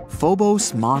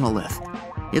 Phobos monolith.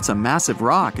 It's a massive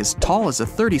rock as tall as a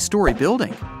 30-story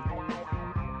building.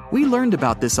 We learned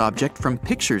about this object from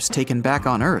pictures taken back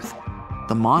on Earth.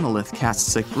 The monolith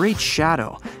casts a great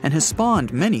shadow and has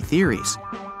spawned many theories.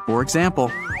 For example,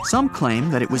 some claim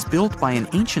that it was built by an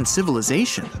ancient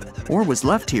civilization or was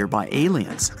left here by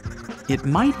aliens. It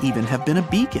might even have been a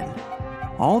beacon.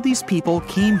 All these people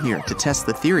came here to test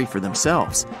the theory for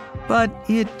themselves, but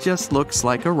it just looks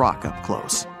like a rock up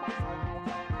close.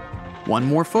 One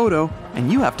more photo,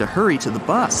 and you have to hurry to the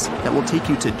bus that will take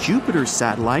you to Jupiter's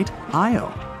satellite,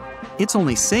 Io. It's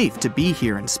only safe to be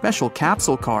here in special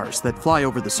capsule cars that fly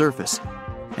over the surface.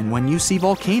 And when you see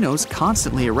volcanoes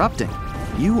constantly erupting,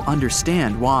 you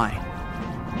understand why.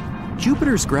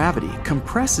 Jupiter's gravity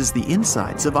compresses the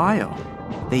insides of Io.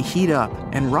 They heat up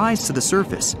and rise to the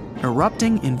surface,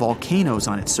 erupting in volcanoes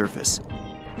on its surface.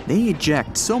 They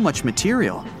eject so much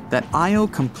material that Io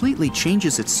completely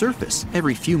changes its surface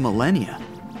every few millennia.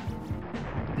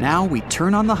 Now we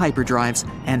turn on the hyperdrives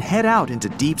and head out into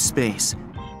deep space.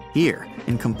 Here,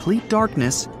 in complete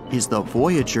darkness, is the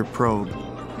Voyager probe.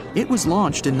 It was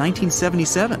launched in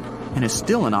 1977 and is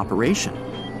still in operation.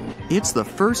 It's the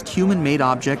first human-made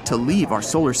object to leave our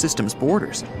solar system's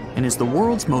borders and is the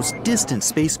world's most distant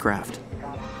spacecraft.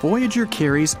 Voyager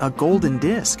carries a golden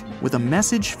disk with a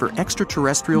message for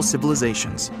extraterrestrial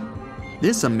civilizations.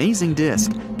 This amazing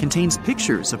disk contains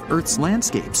pictures of Earth's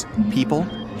landscapes, people,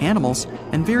 animals,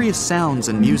 and various sounds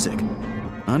and music.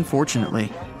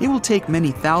 Unfortunately, it will take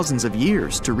many thousands of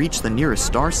years to reach the nearest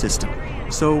star system,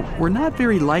 so we're not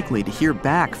very likely to hear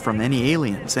back from any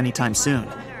aliens anytime soon.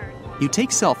 You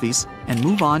take selfies and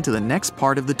move on to the next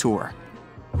part of the tour.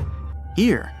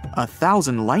 Here,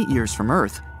 1,000 light years from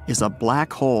Earth, is a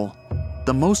black hole,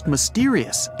 the most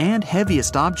mysterious and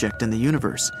heaviest object in the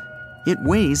universe. It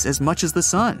weighs as much as the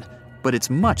sun, but it's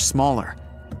much smaller.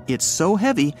 It's so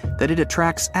heavy that it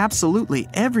attracts absolutely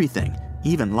everything,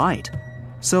 even light.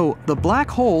 So the black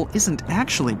hole isn't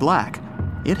actually black.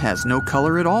 It has no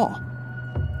color at all.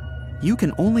 You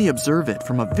can only observe it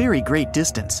from a very great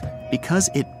distance because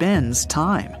it bends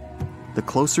time. The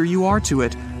closer you are to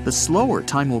it, the slower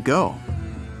time will go.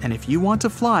 And if you want to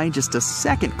fly just a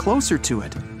second closer to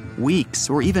it, weeks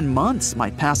or even months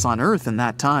might pass on Earth in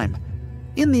that time.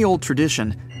 In the old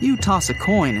tradition, you toss a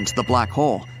coin into the black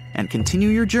hole and continue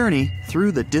your journey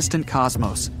through the distant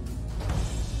cosmos.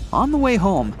 On the way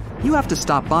home, you have to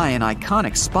stop by an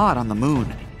iconic spot on the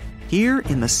moon. Here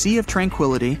in the Sea of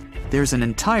Tranquility, there's an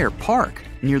entire park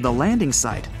near the landing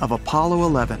site of Apollo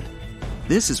 11.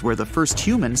 This is where the first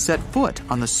human set foot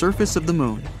on the surface of the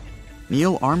moon.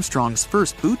 Neil Armstrong's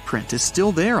first boot print is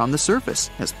still there on the surface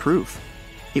as proof.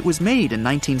 It was made in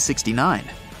 1969,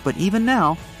 but even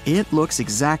now, it looks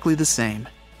exactly the same.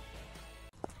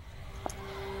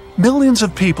 Millions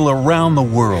of people around the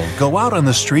world go out on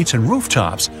the streets and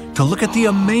rooftops to look at the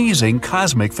amazing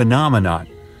cosmic phenomenon.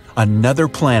 Another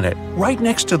planet right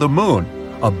next to the moon,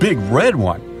 a big red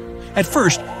one. At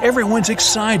first, everyone's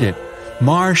excited.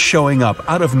 Mars showing up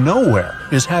out of nowhere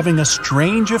is having a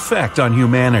strange effect on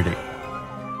humanity.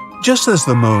 Just as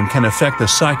the moon can affect the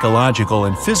psychological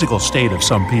and physical state of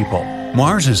some people,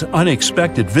 Mars's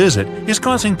unexpected visit is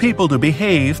causing people to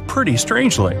behave pretty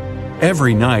strangely.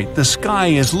 Every night, the sky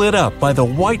is lit up by the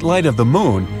white light of the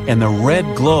moon and the red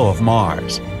glow of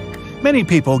Mars. Many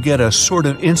people get a sort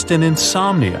of instant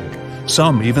insomnia.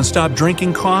 Some even stop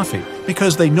drinking coffee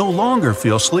because they no longer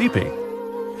feel sleepy.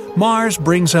 Mars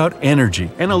brings out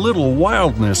energy and a little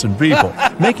wildness in people,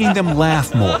 making them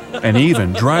laugh more, and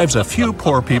even drives a few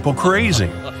poor people crazy.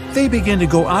 They begin to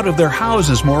go out of their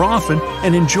houses more often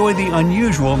and enjoy the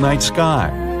unusual night sky.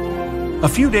 A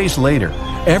few days later,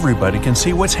 everybody can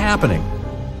see what's happening.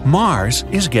 Mars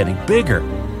is getting bigger.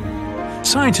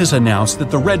 Scientists announced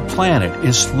that the red planet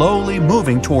is slowly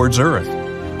moving towards Earth.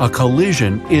 A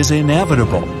collision is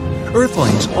inevitable.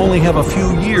 Earthlings only have a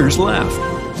few years left.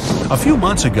 A few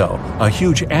months ago, a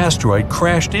huge asteroid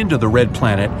crashed into the red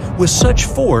planet with such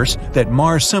force that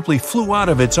Mars simply flew out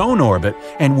of its own orbit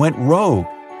and went rogue.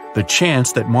 The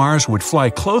chance that Mars would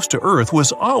fly close to Earth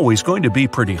was always going to be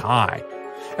pretty high.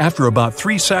 After about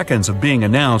 3 seconds of being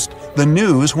announced, the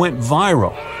news went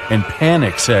viral and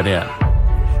panic set in.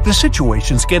 The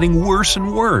situation's getting worse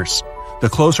and worse. The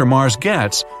closer Mars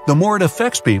gets, the more it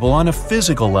affects people on a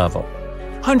physical level.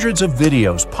 Hundreds of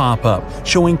videos pop up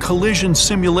showing collision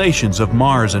simulations of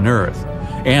Mars and Earth.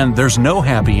 And there's no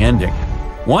happy ending.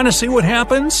 Want to see what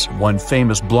happens? One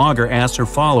famous blogger asks her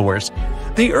followers.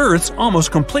 The Earth's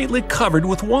almost completely covered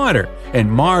with water,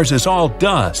 and Mars is all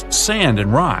dust, sand,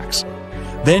 and rocks.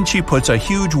 Then she puts a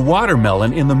huge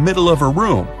watermelon in the middle of her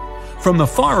room. From the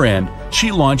far end,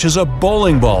 she launches a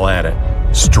bowling ball at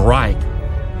it. Strike!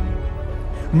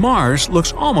 Mars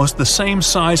looks almost the same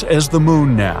size as the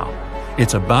Moon now.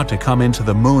 It's about to come into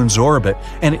the Moon's orbit,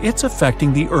 and it's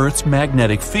affecting the Earth's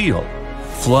magnetic field.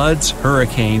 Floods,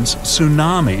 hurricanes,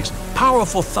 tsunamis,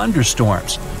 powerful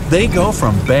thunderstorms. They go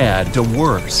from bad to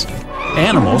worse.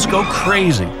 Animals go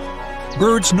crazy.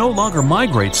 Birds no longer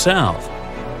migrate south.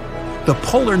 The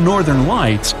polar northern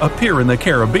lights appear in the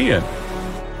Caribbean.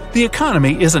 The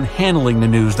economy isn't handling the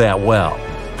news that well.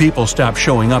 People stop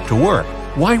showing up to work.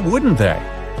 Why wouldn't they?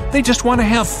 They just want to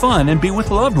have fun and be with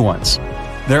loved ones.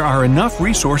 There are enough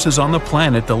resources on the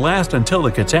planet to last until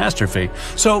the catastrophe,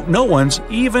 so no one's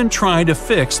even trying to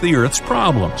fix the Earth's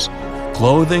problems.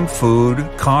 Clothing, food,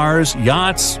 cars,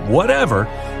 yachts, whatever,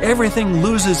 everything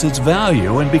loses its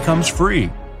value and becomes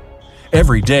free.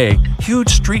 Every day, huge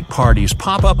street parties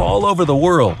pop up all over the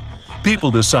world. People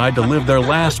decide to live their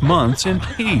last months in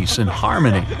peace and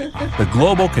harmony. The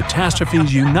global catastrophe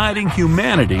is uniting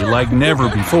humanity like never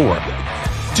before.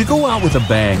 To go out with a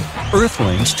bang,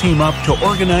 Earthlings team up to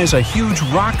organize a huge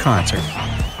rock concert.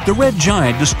 The red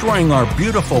giant destroying our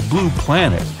beautiful blue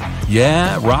planet.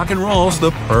 Yeah, rock and roll's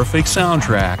the perfect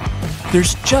soundtrack.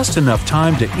 There's just enough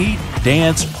time to eat,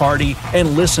 dance, party,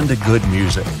 and listen to good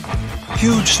music.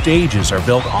 Huge stages are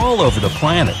built all over the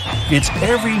planet. It's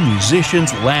every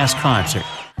musician's last concert.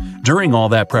 During all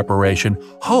that preparation,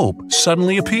 hope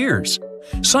suddenly appears.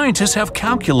 Scientists have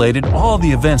calculated all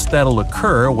the events that'll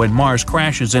occur when Mars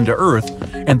crashes into Earth,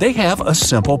 and they have a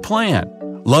simple plan.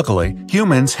 Luckily,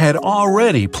 humans had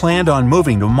already planned on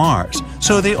moving to Mars,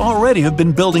 so they already have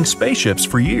been building spaceships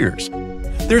for years.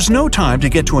 There's no time to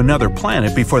get to another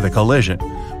planet before the collision,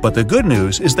 but the good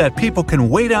news is that people can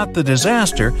wait out the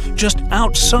disaster just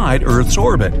outside Earth's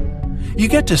orbit. You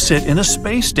get to sit in a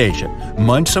space station,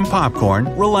 munch some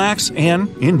popcorn, relax, and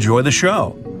enjoy the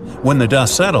show. When the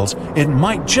dust settles, it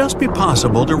might just be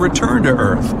possible to return to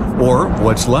Earth, or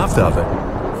what's left of it.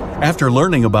 After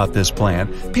learning about this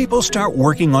plan, people start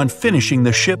working on finishing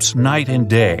the ships night and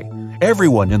day.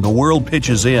 Everyone in the world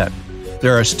pitches in.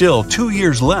 There are still 2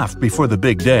 years left before the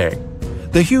big day.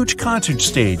 The huge concert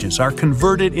stages are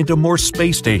converted into more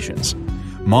space stations.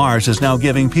 Mars is now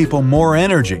giving people more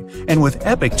energy, and with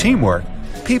epic teamwork,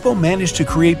 people manage to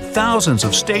create thousands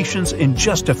of stations in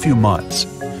just a few months.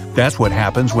 That's what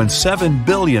happens when 7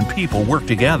 billion people work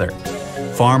together.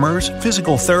 Farmers,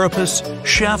 physical therapists,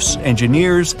 chefs,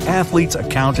 engineers, athletes,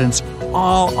 accountants,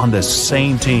 all on the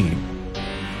same team.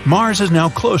 Mars is now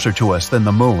closer to us than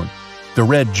the Moon. The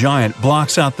red giant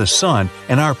blocks out the sun,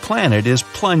 and our planet is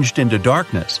plunged into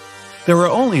darkness. There are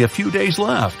only a few days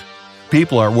left.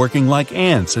 People are working like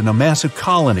ants in a massive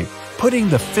colony, putting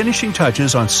the finishing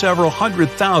touches on several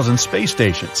 100,000 space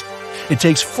stations. It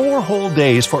takes 4 whole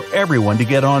days for everyone to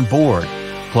get on board.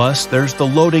 Plus, there's the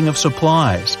loading of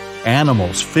supplies,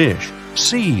 animals, fish,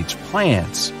 seeds,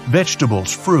 plants,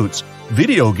 vegetables, fruits,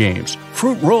 video games,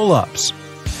 fruit roll-ups.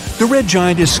 The red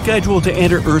giant is scheduled to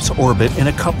enter Earth's orbit in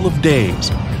a couple of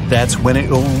days. That's when it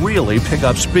will really pick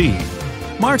up speed.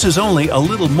 Mars is only a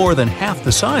little more than half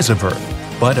the size of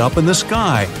Earth, but up in the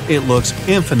sky, it looks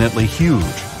infinitely huge.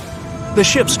 The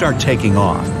ships start taking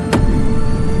off.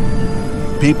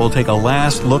 People take a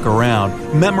last look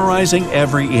around, memorizing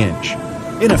every inch.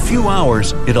 In a few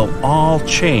hours, it'll all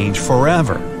change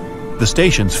forever. The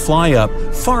stations fly up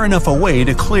far enough away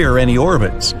to clear any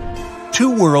orbits.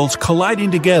 2 worlds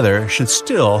colliding together should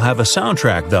still have a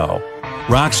soundtrack, though.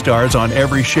 Rock stars on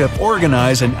every ship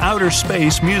organize an outer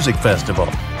space music festival.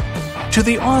 To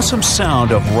the awesome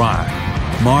sound of rock,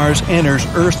 Mars enters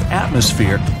Earth's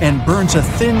atmosphere and burns a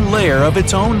thin layer of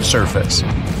its own surface.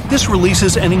 This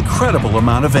releases an incredible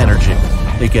amount of energy.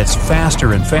 It gets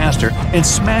faster and faster and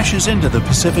smashes into the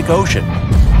Pacific Ocean.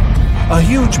 A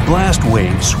huge blast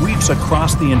wave sweeps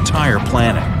across the entire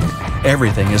planet.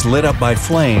 Everything is lit up by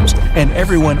flames, and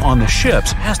everyone on the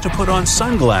ships has to put on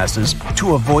sunglasses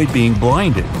to avoid being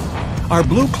blinded. Our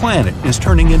blue planet is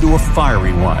turning into a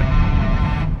fiery one.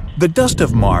 The dust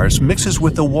of Mars mixes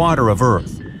with the water of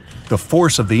Earth. The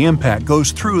force of the impact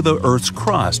goes through the Earth's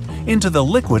crust into the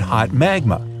liquid hot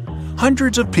magma.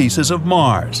 Hundreds of pieces of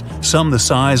Mars, some the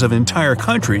size of entire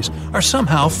countries, are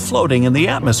somehow floating in the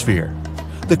atmosphere.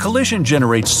 The collision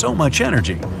generates so much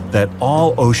energy that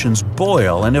all oceans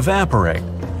boil and evaporate.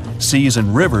 Seas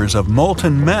and rivers of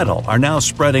molten metal are now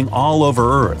spreading all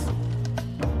over Earth.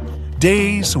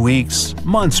 Days, weeks,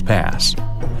 months pass.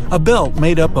 A belt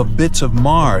made up of bits of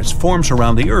Mars forms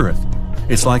around the Earth.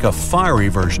 It's like a fiery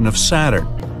version of Saturn.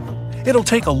 It'll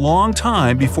take a long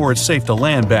time before it's safe to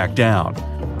land back down,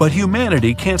 but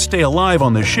humanity can't stay alive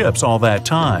on the ships all that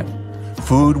time.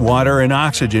 Food, water, and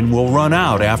oxygen will run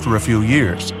out after a few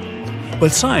years.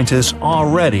 But scientists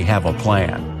already have a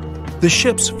plan. The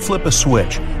ships flip a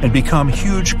switch and become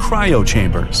huge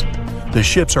cryochambers. The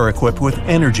ships are equipped with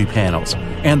energy panels,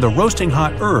 and the roasting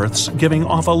hot Earth's giving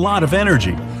off a lot of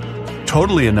energy,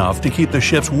 totally enough to keep the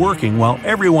ships working while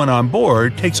everyone on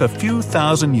board takes a few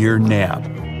 1,000-year nap.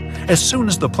 As soon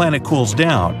as the planet cools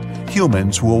down,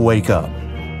 humans will wake up.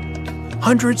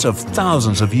 Hundreds of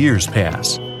thousands of years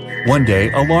pass. One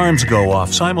day, alarms go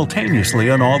off simultaneously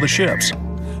on all the ships.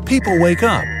 People wake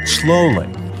up, slowly.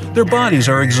 Their bodies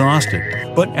are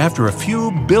exhausted, but after a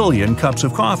few billion cups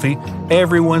of coffee,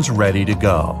 everyone's ready to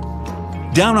go.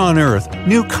 Down on Earth,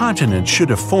 new continents should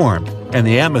have formed, and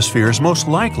the atmosphere is most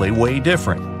likely way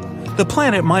different. The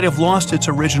planet might have lost its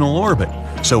original orbit,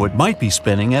 so it might be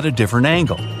spinning at a different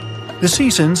angle. The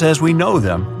seasons as we know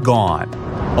them, gone.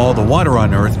 All the water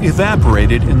on Earth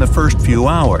evaporated in the first few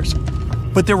hours.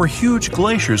 But there were huge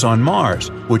glaciers on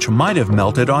Mars, which might have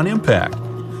melted on impact.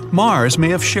 Mars may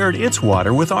have shared its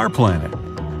water with our planet.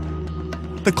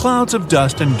 The clouds of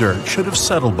dust and dirt should have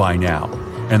settled by now,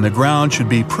 and the ground should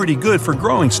be pretty good for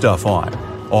growing stuff on.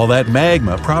 All that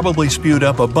magma probably spewed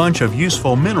up a bunch of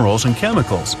useful minerals and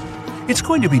chemicals. It's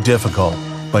going to be difficult,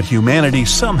 but humanity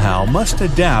somehow must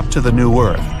adapt to the new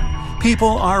Earth.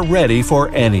 People are ready for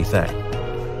anything.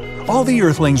 all the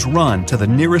Earthlings run to the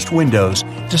nearest windows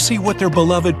to see what their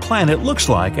beloved planet looks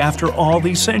like after all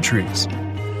these centuries.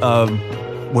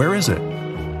 Where is it?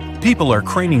 People are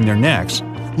craning their necks,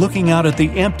 looking out at the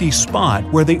empty spot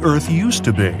where the Earth used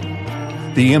to be.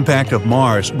 The impact of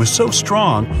Mars was so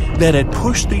strong that it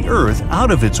pushed the Earth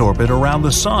out of its orbit around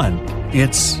the Sun.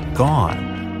 It's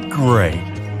gone. Great.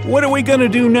 What are we gonna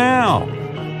do now?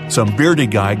 Some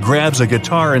bearded guy grabs a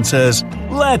guitar and says,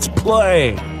 "Let's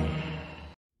play!"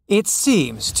 It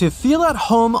seems to feel at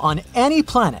home on any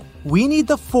planet, we need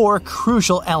the 4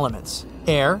 crucial elements: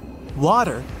 air,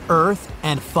 water, earth,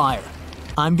 and fire.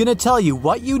 I'm gonna tell you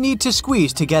what you need to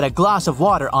squeeze to get a glass of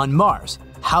water on Mars,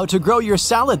 how to grow your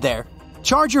salad there,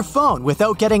 charge your phone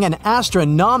without getting an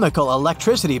astronomical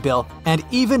electricity bill, and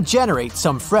even generate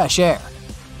some fresh air.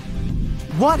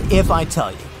 What if I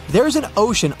tell you there's an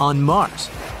ocean on Mars?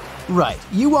 Right,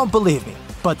 you won't believe me,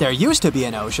 but there used to be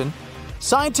an ocean.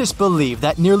 Scientists believe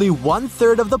that nearly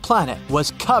 1/3 of the planet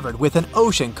was covered with an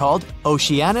ocean called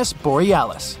Oceanus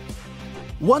Borealis.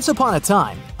 Once upon a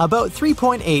time, about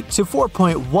 3.8 to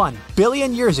 4.1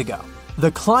 billion years ago, the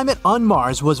climate on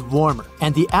Mars was warmer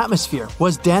and the atmosphere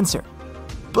was denser.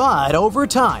 But over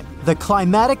time, the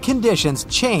climatic conditions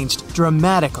changed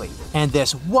dramatically, and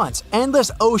this once endless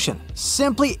ocean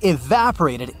simply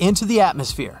evaporated into the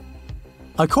atmosphere.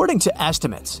 According to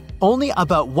estimates, only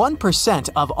about 1%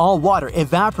 of all water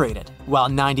evaporated, while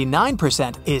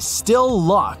 99% is still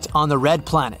locked on the red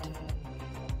planet.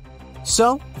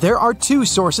 So, there are 2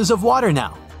 sources of water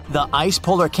now: the ice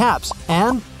polar caps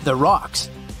and the rocks.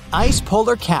 Ice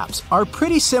polar caps are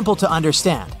pretty simple to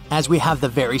understand, as we have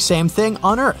the very same thing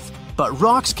on Earth, but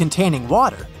rocks containing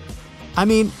water. I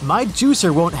mean, my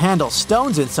juicer won't handle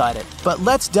stones inside it, but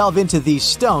let's delve into these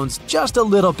stones just a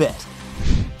little bit.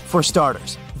 For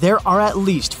starters, there are at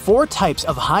least 4 types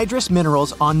of hydrous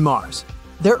minerals on Mars.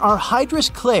 There are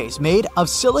hydrous clays made of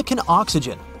silicon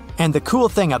oxygen, and the cool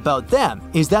thing about them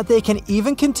is that they can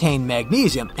even contain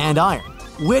magnesium and iron,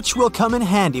 which will come in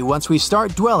handy once we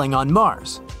start dwelling on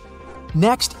Mars.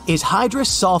 Next is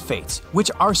hydrous sulfates, which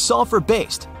are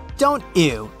sulfur-based. Don't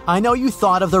ew, I know you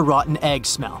thought of the rotten egg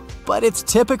smell, but it's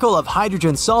typical of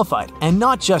hydrogen sulfide and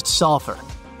not just sulfur.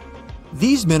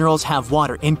 These minerals have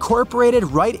water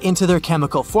incorporated right into their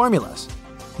chemical formulas.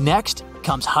 Next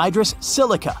comes hydrous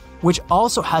silica, which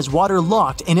also has water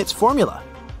locked in its formula.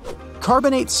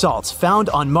 Carbonate salts found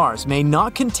on Mars may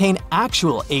not contain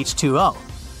actual H2O,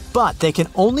 but they can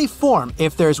only form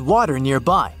if there's water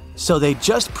nearby, so they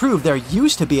just prove there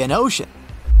used to be an ocean.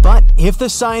 But if the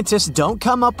scientists don't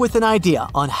come up with an idea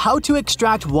on how to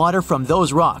extract water from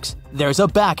those rocks, there's a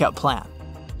backup plan.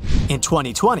 In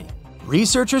 2020,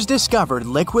 researchers discovered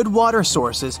liquid water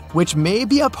sources which may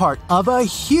be a part of a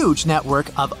huge network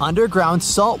of underground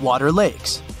saltwater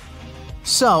lakes.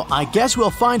 So I guess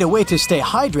we'll find a way to stay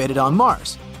hydrated on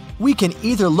Mars. We can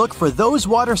either look for those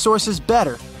water sources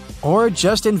better, or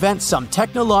just invent some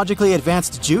technologically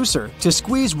advanced juicer to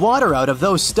squeeze water out of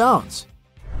those stones.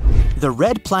 The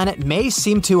red planet may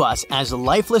seem to us as a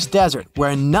lifeless desert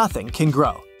where nothing can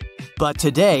grow. But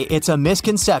today it's a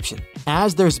misconception,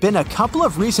 as there's been a couple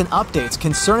of recent updates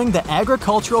concerning the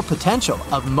agricultural potential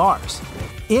of Mars.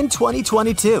 In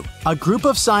 2022, a group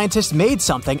of scientists made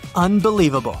something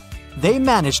unbelievable. They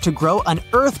managed to grow an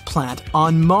Earth plant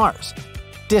on Mars.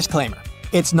 Disclaimer: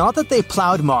 it's not that they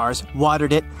plowed Mars,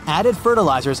 watered it, added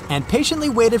fertilizers, and patiently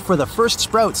waited for the first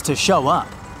sprouts to show up.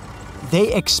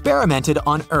 They experimented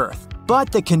on Earth,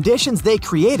 but the conditions they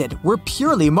created were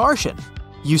purely Martian.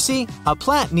 You see, a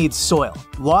plant needs soil,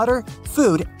 water,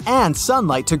 food, and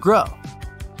sunlight to grow.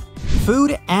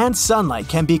 Food and sunlight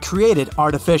can be created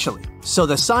artificially, so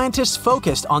the scientists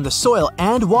focused on the soil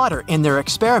and water in their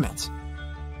experiments.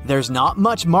 There's not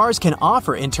much Mars can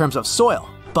offer in terms of soil,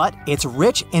 but it's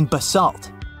rich in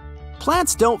basalt.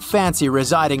 Plants don't fancy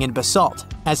residing in basalt,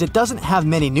 as it doesn't have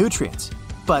many nutrients.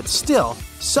 But still,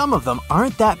 some of them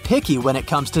aren't that picky when it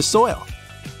comes to soil.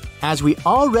 As we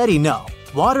already know,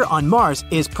 water on Mars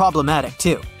is problematic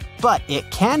too, but it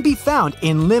can be found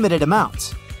in limited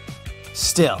amounts.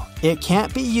 Still, it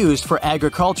can't be used for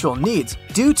agricultural needs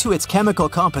due to its chemical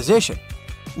composition.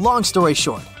 Long story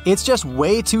short, it's just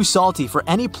way too salty for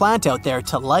any plant out there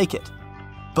to like it.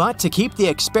 But to keep the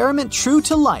experiment true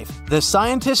to life, the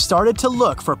scientists started to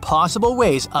look for possible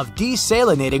ways of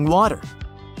desalinating water.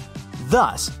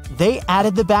 Thus, they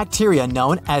added the bacteria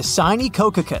known as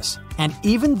Synechococcus, and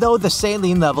even though the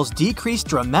saline levels decreased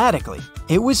dramatically,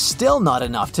 it was still not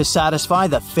enough to satisfy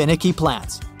the finicky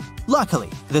plants. Luckily,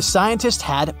 the scientists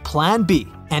had Plan B,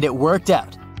 and it worked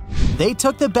out. They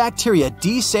took the bacteria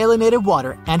desalinated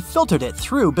water and filtered it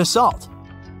through basalt.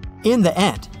 In the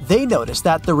end, they noticed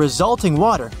that the resulting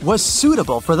water was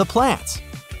suitable for the plants.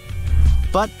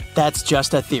 But that's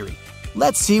just a theory.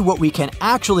 Let's see what we can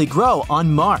actually grow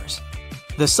on Mars.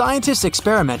 The scientists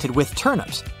experimented with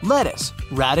turnips, lettuce,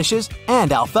 radishes,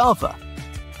 and alfalfa.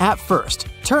 At first,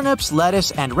 turnips,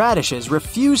 lettuce, and radishes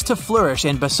refused to flourish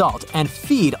in basalt and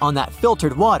feed on that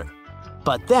filtered water.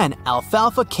 But then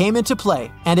alfalfa came into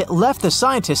play and it left the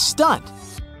scientists stunned.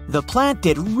 The plant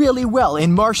did really well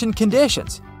in Martian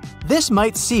conditions. This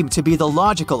might seem to be the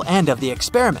logical end of the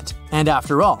experiment, and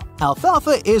after all,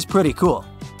 alfalfa is pretty cool.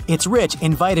 It's rich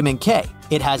in vitamin K,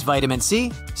 it has vitamin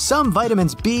C, some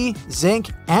vitamins B, zinc,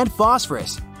 and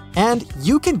phosphorus. And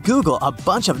you can Google a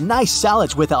bunch of nice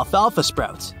salads with alfalfa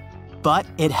sprouts. But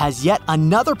it has yet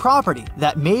another property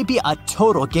that may be a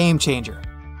total game changer.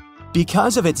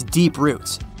 Because of its deep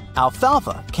roots,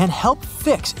 alfalfa can help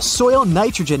fix soil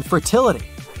nitrogen fertility.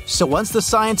 So once the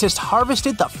scientists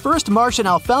harvested the first Martian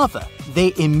alfalfa,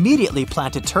 they immediately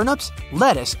planted turnips,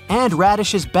 lettuce, and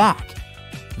radishes back.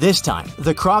 This time,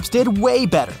 the crops did way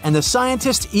better, and the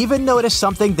scientists even noticed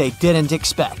something they didn't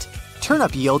expect.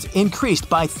 Turnip yields increased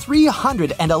by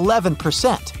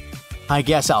 311%. I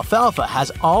guess alfalfa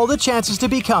has all the chances to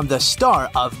become the star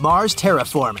of Mars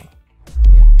terraforming.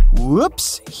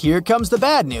 Whoops, here comes the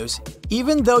bad news.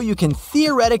 Even though you can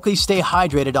theoretically stay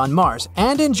hydrated on Mars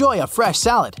and enjoy a fresh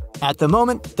salad, at the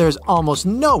moment, there's almost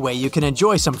no way you can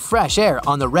enjoy some fresh air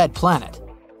on the red planet.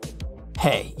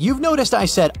 Hey, you've noticed I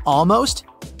said almost?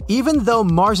 Even though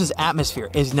Mars's atmosphere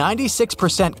is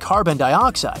 96% carbon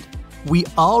dioxide, we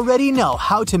already know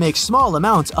how to make small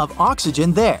amounts of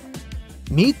oxygen there.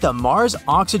 Meet the Mars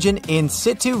Oxygen In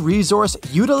Situ Resource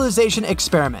Utilization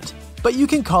Experiment, but you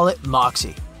can call it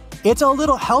MOXIE. It's a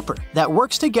little helper that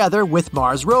works together with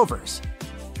Mars rovers.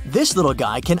 This little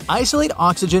guy can isolate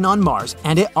oxygen on Mars,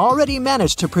 and it already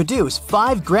managed to produce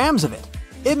 5 grams of it.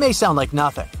 It may sound like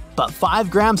nothing, but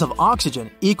 5 grams of oxygen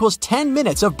equals 10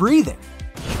 minutes of breathing.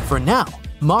 For now,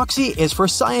 MOXIE is for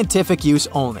scientific use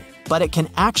only, but it can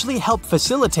actually help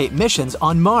facilitate missions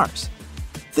on Mars.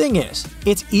 Thing is,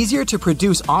 it's easier to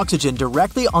produce oxygen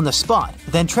directly on the spot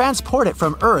than transport it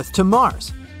from Earth to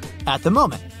Mars. At the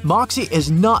moment, MOXIE is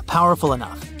not powerful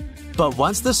enough. But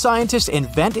once the scientists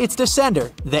invent its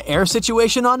descender, the air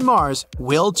situation on Mars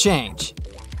will change.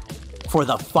 For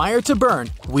the fire to burn,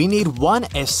 we need one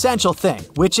essential thing,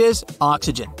 which is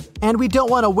oxygen. And we don't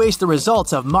want to waste the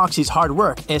results of MOXIE's hard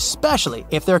work, especially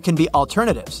if there can be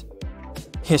alternatives.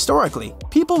 Historically,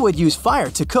 people would use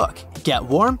fire to cook, get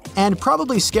warm, and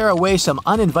probably scare away some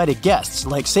uninvited guests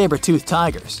like saber-toothed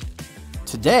tigers.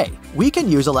 Today, we can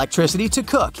use electricity to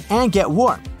cook and get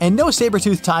warm, and no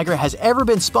saber-toothed tiger has ever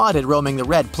been spotted roaming the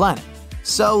red planet.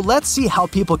 So let's see how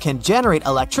people can generate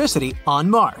electricity on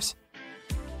Mars.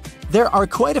 There are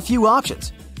quite a few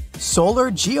options.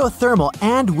 Solar, geothermal,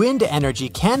 and wind energy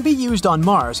can be used on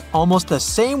Mars almost the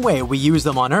same way we use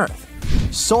them on Earth.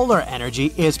 Solar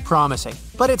energy is promising,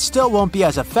 but it still won't be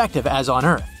as effective as on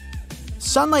Earth.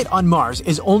 Sunlight on Mars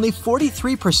is only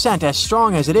 43% as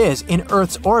strong as it is in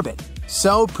Earth's orbit,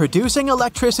 so producing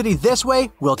electricity this way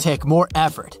will take more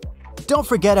effort. Don't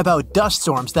forget about dust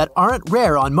storms that aren't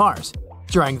rare on Mars.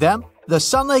 During them, the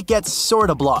sunlight gets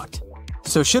sorta blocked.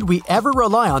 So should we ever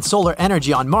rely on solar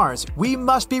energy on Mars, we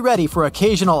must be ready for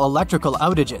occasional electrical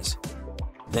outages.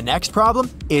 The next problem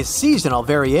is seasonal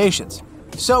variations.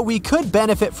 So we could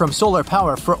benefit from solar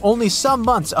power for only some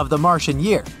months of the Martian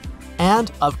year. And,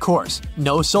 of course,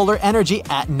 no solar energy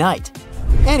at night.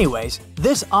 Anyways,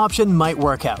 this option might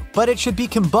work out, but it should be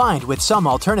combined with some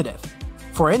alternative.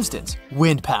 For instance,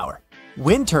 wind power.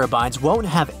 Wind turbines won't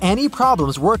have any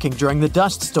problems working during the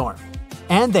dust storm.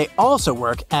 And they also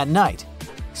work at night.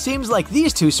 Seems like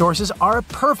these two sources are a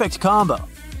perfect combo.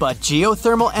 But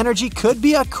geothermal energy could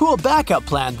be a cool backup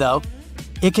plan though.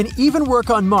 It can even work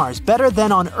on Mars better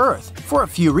than on Earth for a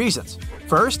few reasons.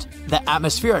 First, the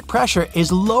atmospheric pressure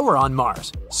is lower on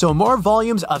Mars, so more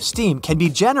volumes of steam can be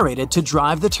generated to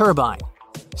drive the turbine.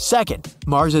 Second,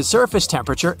 Mars's surface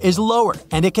temperature is lower,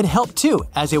 and it can help too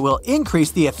as it will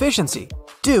increase the efficiency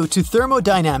due to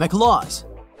thermodynamic laws.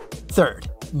 Third,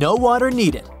 no water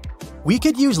needed. We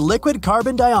could use liquid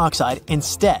carbon dioxide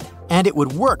instead, and it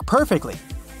would work perfectly.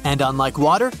 And unlike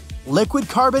water, liquid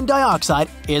carbon dioxide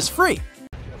is free.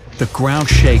 The ground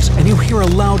shakes and you hear a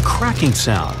loud cracking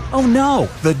sound. Oh no,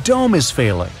 the dome is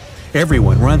failing.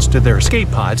 Everyone runs to their escape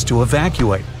pods to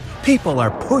evacuate. People are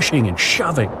pushing and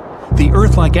shoving. The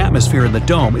Earth-like atmosphere in the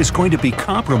dome is going to be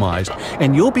compromised,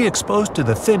 and you'll be exposed to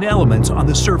the thin elements on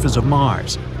the surface of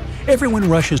Mars. Everyone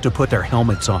rushes to put their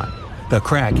helmets on. The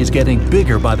crack is getting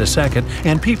bigger by the second,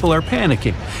 and people are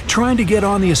panicking, trying to get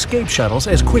on the escape shuttles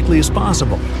as quickly as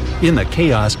possible. In the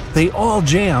chaos, they all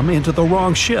jam into the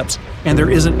wrong ships, and there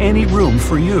isn't any room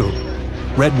for you.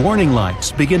 Red warning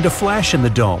lights begin to flash in the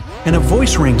dome, and a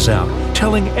voice rings out,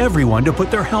 telling everyone to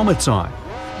put their helmets on.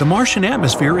 The Martian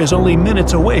atmosphere is only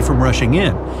minutes away from rushing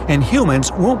in, and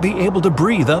humans won't be able to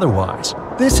breathe otherwise.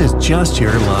 This is just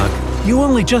your luck. You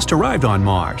only just arrived on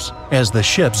Mars. As the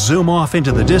ships zoom off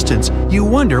into the distance, you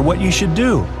wonder what you should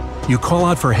do. You call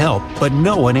out for help, but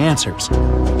no one answers.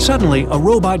 Suddenly, a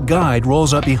robot guide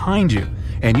rolls up behind you,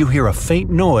 and you hear a faint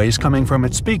noise coming from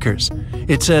its speakers.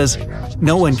 It says,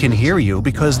 "No one can hear you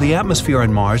because the atmosphere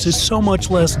on Mars is so much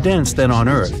less dense than on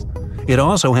Earth. It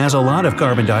also has a lot of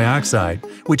carbon dioxide,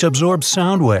 which absorbs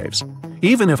sound waves.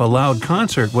 Even if a loud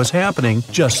concert was happening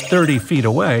just 30 feet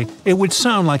away, it would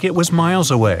sound like it was miles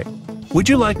away. Would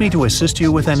you like me to assist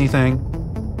you with anything?"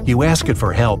 You ask it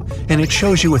for help, and it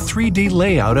shows you a 3D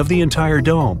layout of the entire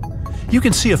dome. You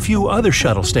can see a few other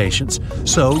shuttle stations,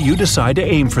 so you decide to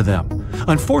aim for them.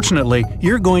 Unfortunately,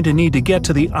 you're going to need to get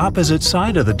to the opposite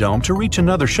side of the dome to reach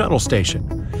another shuttle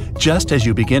station. Just as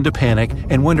you begin to panic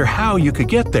and wonder how you could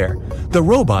get there, the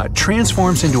robot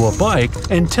transforms into a bike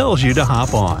and tells you to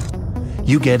hop on.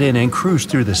 You get in and cruise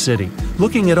through the city,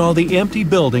 looking at all the empty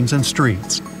buildings and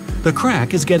streets. The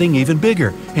crack is getting even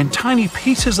bigger, and tiny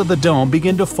pieces of the dome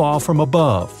begin to fall from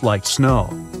above, like snow.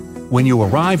 When you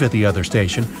arrive at the other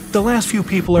station, the last few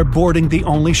people are boarding the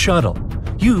only shuttle.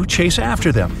 You chase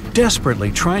after them,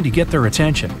 desperately trying to get their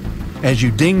attention. As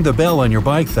you ding the bell on your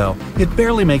bike, though, it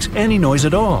barely makes any noise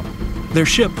at all. Their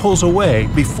ship pulls away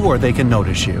before they can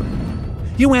notice you.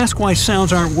 You ask why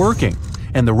sounds aren't working,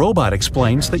 and the robot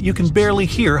explains that you can barely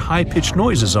hear high-pitched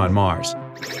noises on Mars.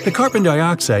 The carbon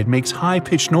dioxide makes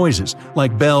high-pitched noises,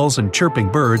 like bells and chirping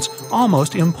birds,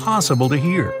 almost impossible to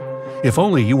hear. If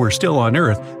only you were still on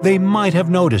Earth, they might have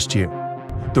noticed you.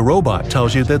 The robot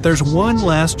tells you that there's one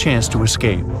last chance to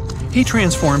escape. He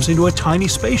transforms into a tiny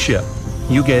spaceship.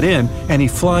 You get in, and he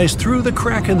flies through the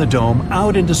crack in the dome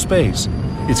out into space.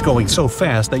 It's going so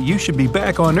fast that you should be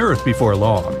back on Earth before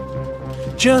long.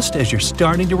 Just as you're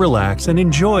starting to relax and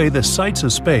enjoy the sights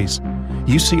of space,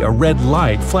 you see a red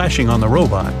light flashing on the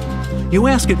robot. You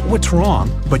ask it what's wrong,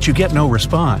 but you get no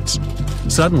response.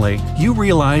 Suddenly, you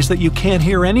realize that you can't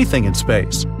hear anything in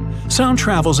space. Sound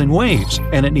travels in waves,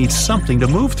 and it needs something to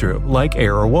move through, like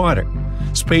air or water.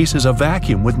 Space is a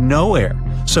vacuum with no air,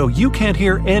 so you can't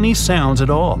hear any sounds at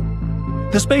all.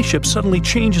 The spaceship suddenly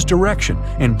changes direction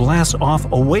and blasts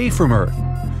off away from Earth.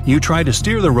 You try to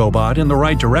steer the robot in the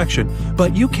right direction,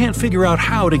 but you can't figure out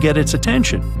how to get its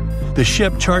attention. The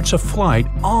ship charts a flight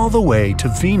all the way to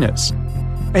Venus.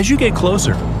 As you get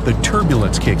closer, the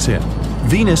turbulence kicks in.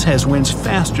 Venus has winds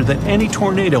faster than any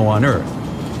tornado on Earth.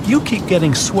 You keep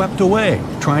getting swept away,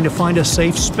 trying to find a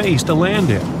safe space to land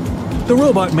in. The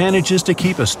robot manages to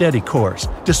keep a steady course,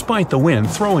 despite the wind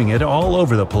throwing it all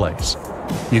over the place.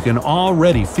 You can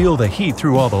already feel the heat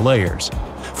through all the layers.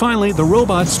 Finally, the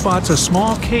robot spots a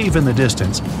small cave in the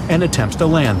distance and attempts to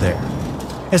land there.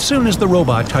 As soon as the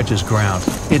robot touches ground,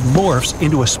 it morphs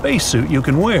into a spacesuit you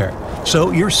can wear,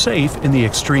 so you're safe in the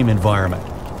extreme environment.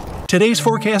 Today's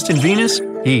forecast in Venus?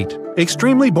 Heat.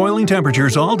 Extremely boiling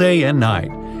temperatures all day and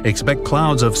night. Expect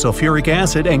clouds of sulfuric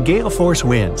acid and gale-force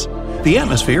winds. The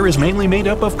atmosphere is mainly made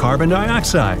up of carbon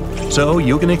dioxide, so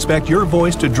you can expect your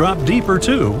voice to drop deeper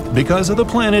too because of the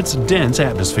planet's dense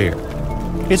atmosphere.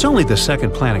 It's only the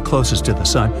second planet closest to the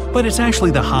Sun, but it's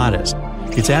actually the hottest.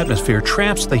 Its atmosphere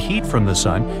traps the heat from the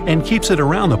Sun and keeps it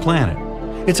around the planet.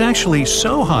 It's actually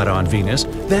so hot on Venus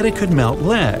that it could melt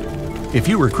lead. If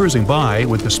you were cruising by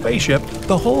with the spaceship,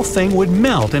 the whole thing would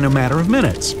melt in a matter of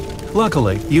minutes.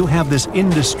 Luckily, you have this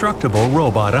indestructible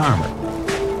robot armor.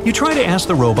 You try to ask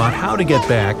the robot how to get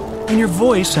back, and your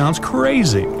voice sounds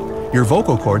crazy. Your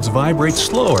vocal cords vibrate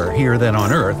slower here than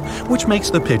on Earth, which makes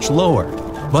the pitch lower.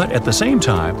 But at the same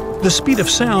time, the speed of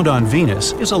sound on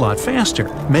Venus is a lot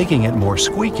faster, making it more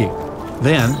squeaky.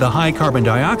 Then, the high carbon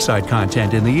dioxide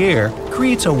content in the air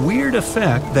creates a weird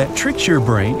effect that tricks your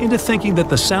brain into thinking that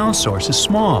the sound source is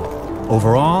small.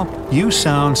 Overall, you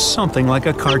sound something like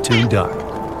a cartoon duck.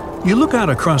 You look out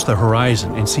across the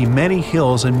horizon and see many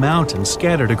hills and mountains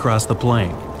scattered across the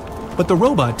plain. But the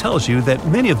robot tells you that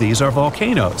many of these are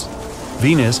volcanoes.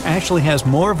 Venus actually has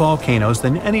more volcanoes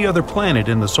than any other planet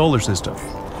in the solar system.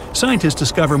 Scientists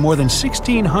discover more than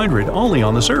 1,600 only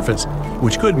on the surface,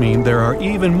 which could mean there are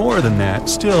even more than that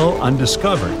still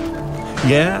undiscovered.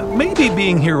 Yeah, maybe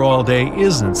being here all day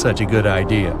isn't such a good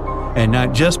idea, and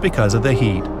not just because of the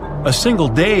heat. A single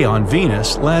day on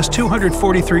Venus lasts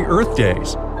 243 Earth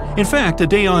days. In fact, a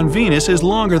day on Venus is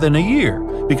longer than a year,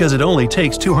 because it only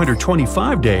takes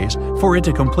 225 days for it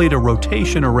to complete a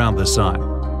rotation around the sun.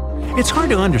 It's hard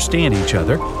to understand each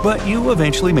other, but you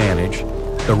eventually manage.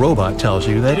 The robot tells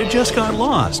you that it just got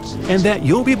lost and that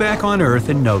you'll be back on Earth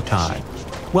in no time.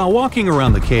 While walking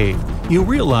around the cave, you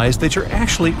realize that you're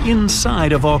actually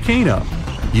inside a volcano.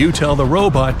 You tell the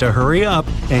robot to hurry up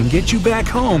and get you back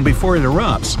home before it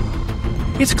erupts.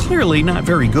 It's clearly not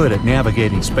very good at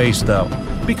navigating space though,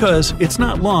 because it's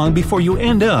not long before you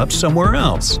end up somewhere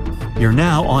else. You're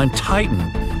now on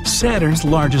Titan, Saturn's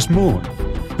largest moon.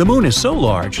 The moon is so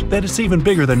large that it's even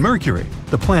bigger than Mercury,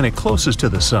 the planet closest to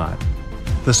the sun.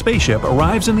 The spaceship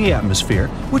arrives in the atmosphere,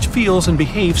 which feels and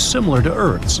behaves similar to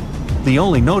Earth's. The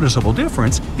only noticeable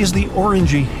difference is the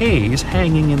orangey haze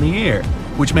hanging in the air,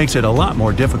 which makes it a lot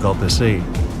more difficult to see.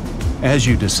 As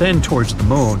you descend towards the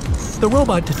moon, the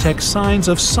robot detects signs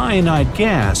of cyanide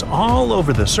gas all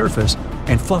over the surface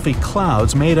and fluffy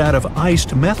clouds made out of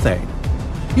iced methane.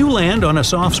 You land on a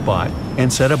soft spot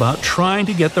and set about trying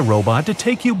to get the robot to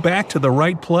take you back to the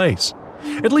right place.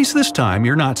 At least this time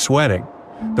you're not sweating.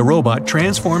 The robot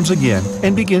transforms again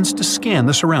and begins to scan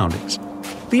the surroundings.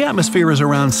 The atmosphere is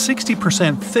around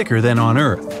 60% thicker than on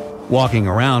Earth. Walking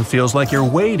around feels like you're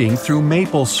wading through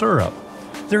maple syrup.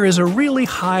 There is a really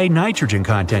high nitrogen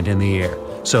content in the air,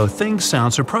 so things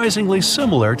sound surprisingly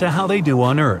similar to how they do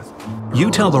on Earth. You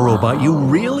tell the robot you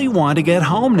really want to get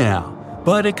home now,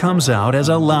 but it comes out as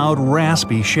a loud,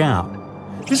 raspy shout.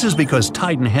 This is because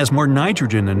Titan has more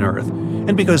nitrogen than Earth,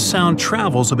 and because sound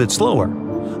travels a bit slower.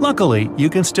 Luckily, you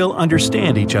can still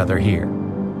understand each other here.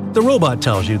 The robot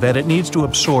tells you that it needs to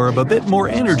absorb a bit more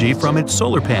energy from its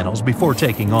solar panels before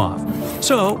taking off,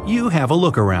 so you have a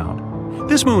look around.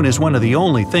 This moon is one of the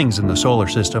only things in the solar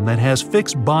system that has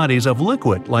fixed bodies of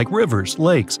liquid like rivers,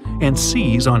 lakes, and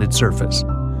seas on its surface.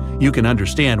 You can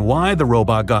understand why the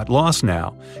robot got lost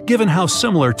now, given how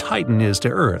similar Titan is to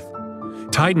Earth.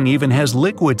 Titan even has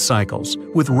liquid cycles,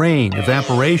 with rain,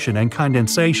 evaporation, and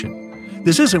condensation.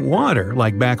 This isn't water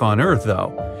like back on Earth,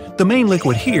 though. The main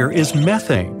liquid here is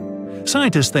methane.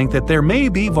 Scientists think that there may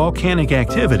be volcanic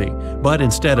activity, but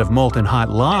instead of molten hot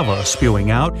lava spewing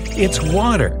out, it's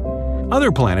water.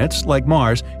 Other planets, like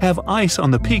Mars, have ice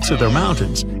on the peaks of their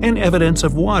mountains and evidence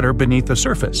of water beneath the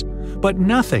surface, but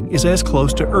nothing is as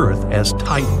close to Earth as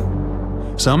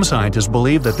Titan. Some scientists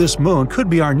believe that this moon could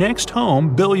be our next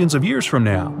home billions of years from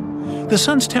now. The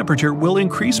sun's temperature will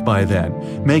increase by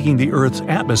then, making the Earth's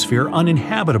atmosphere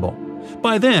uninhabitable.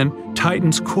 By then,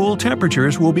 Titan's cool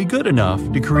temperatures will be good enough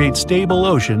to create stable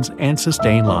oceans and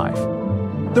sustain life.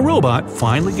 The robot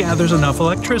finally gathers enough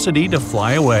electricity to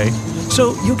fly away,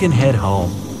 so you can head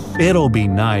home. It'll be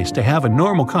nice to have a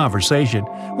normal conversation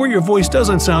where your voice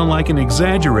doesn't sound like an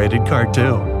exaggerated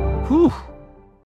cartoon. Whew.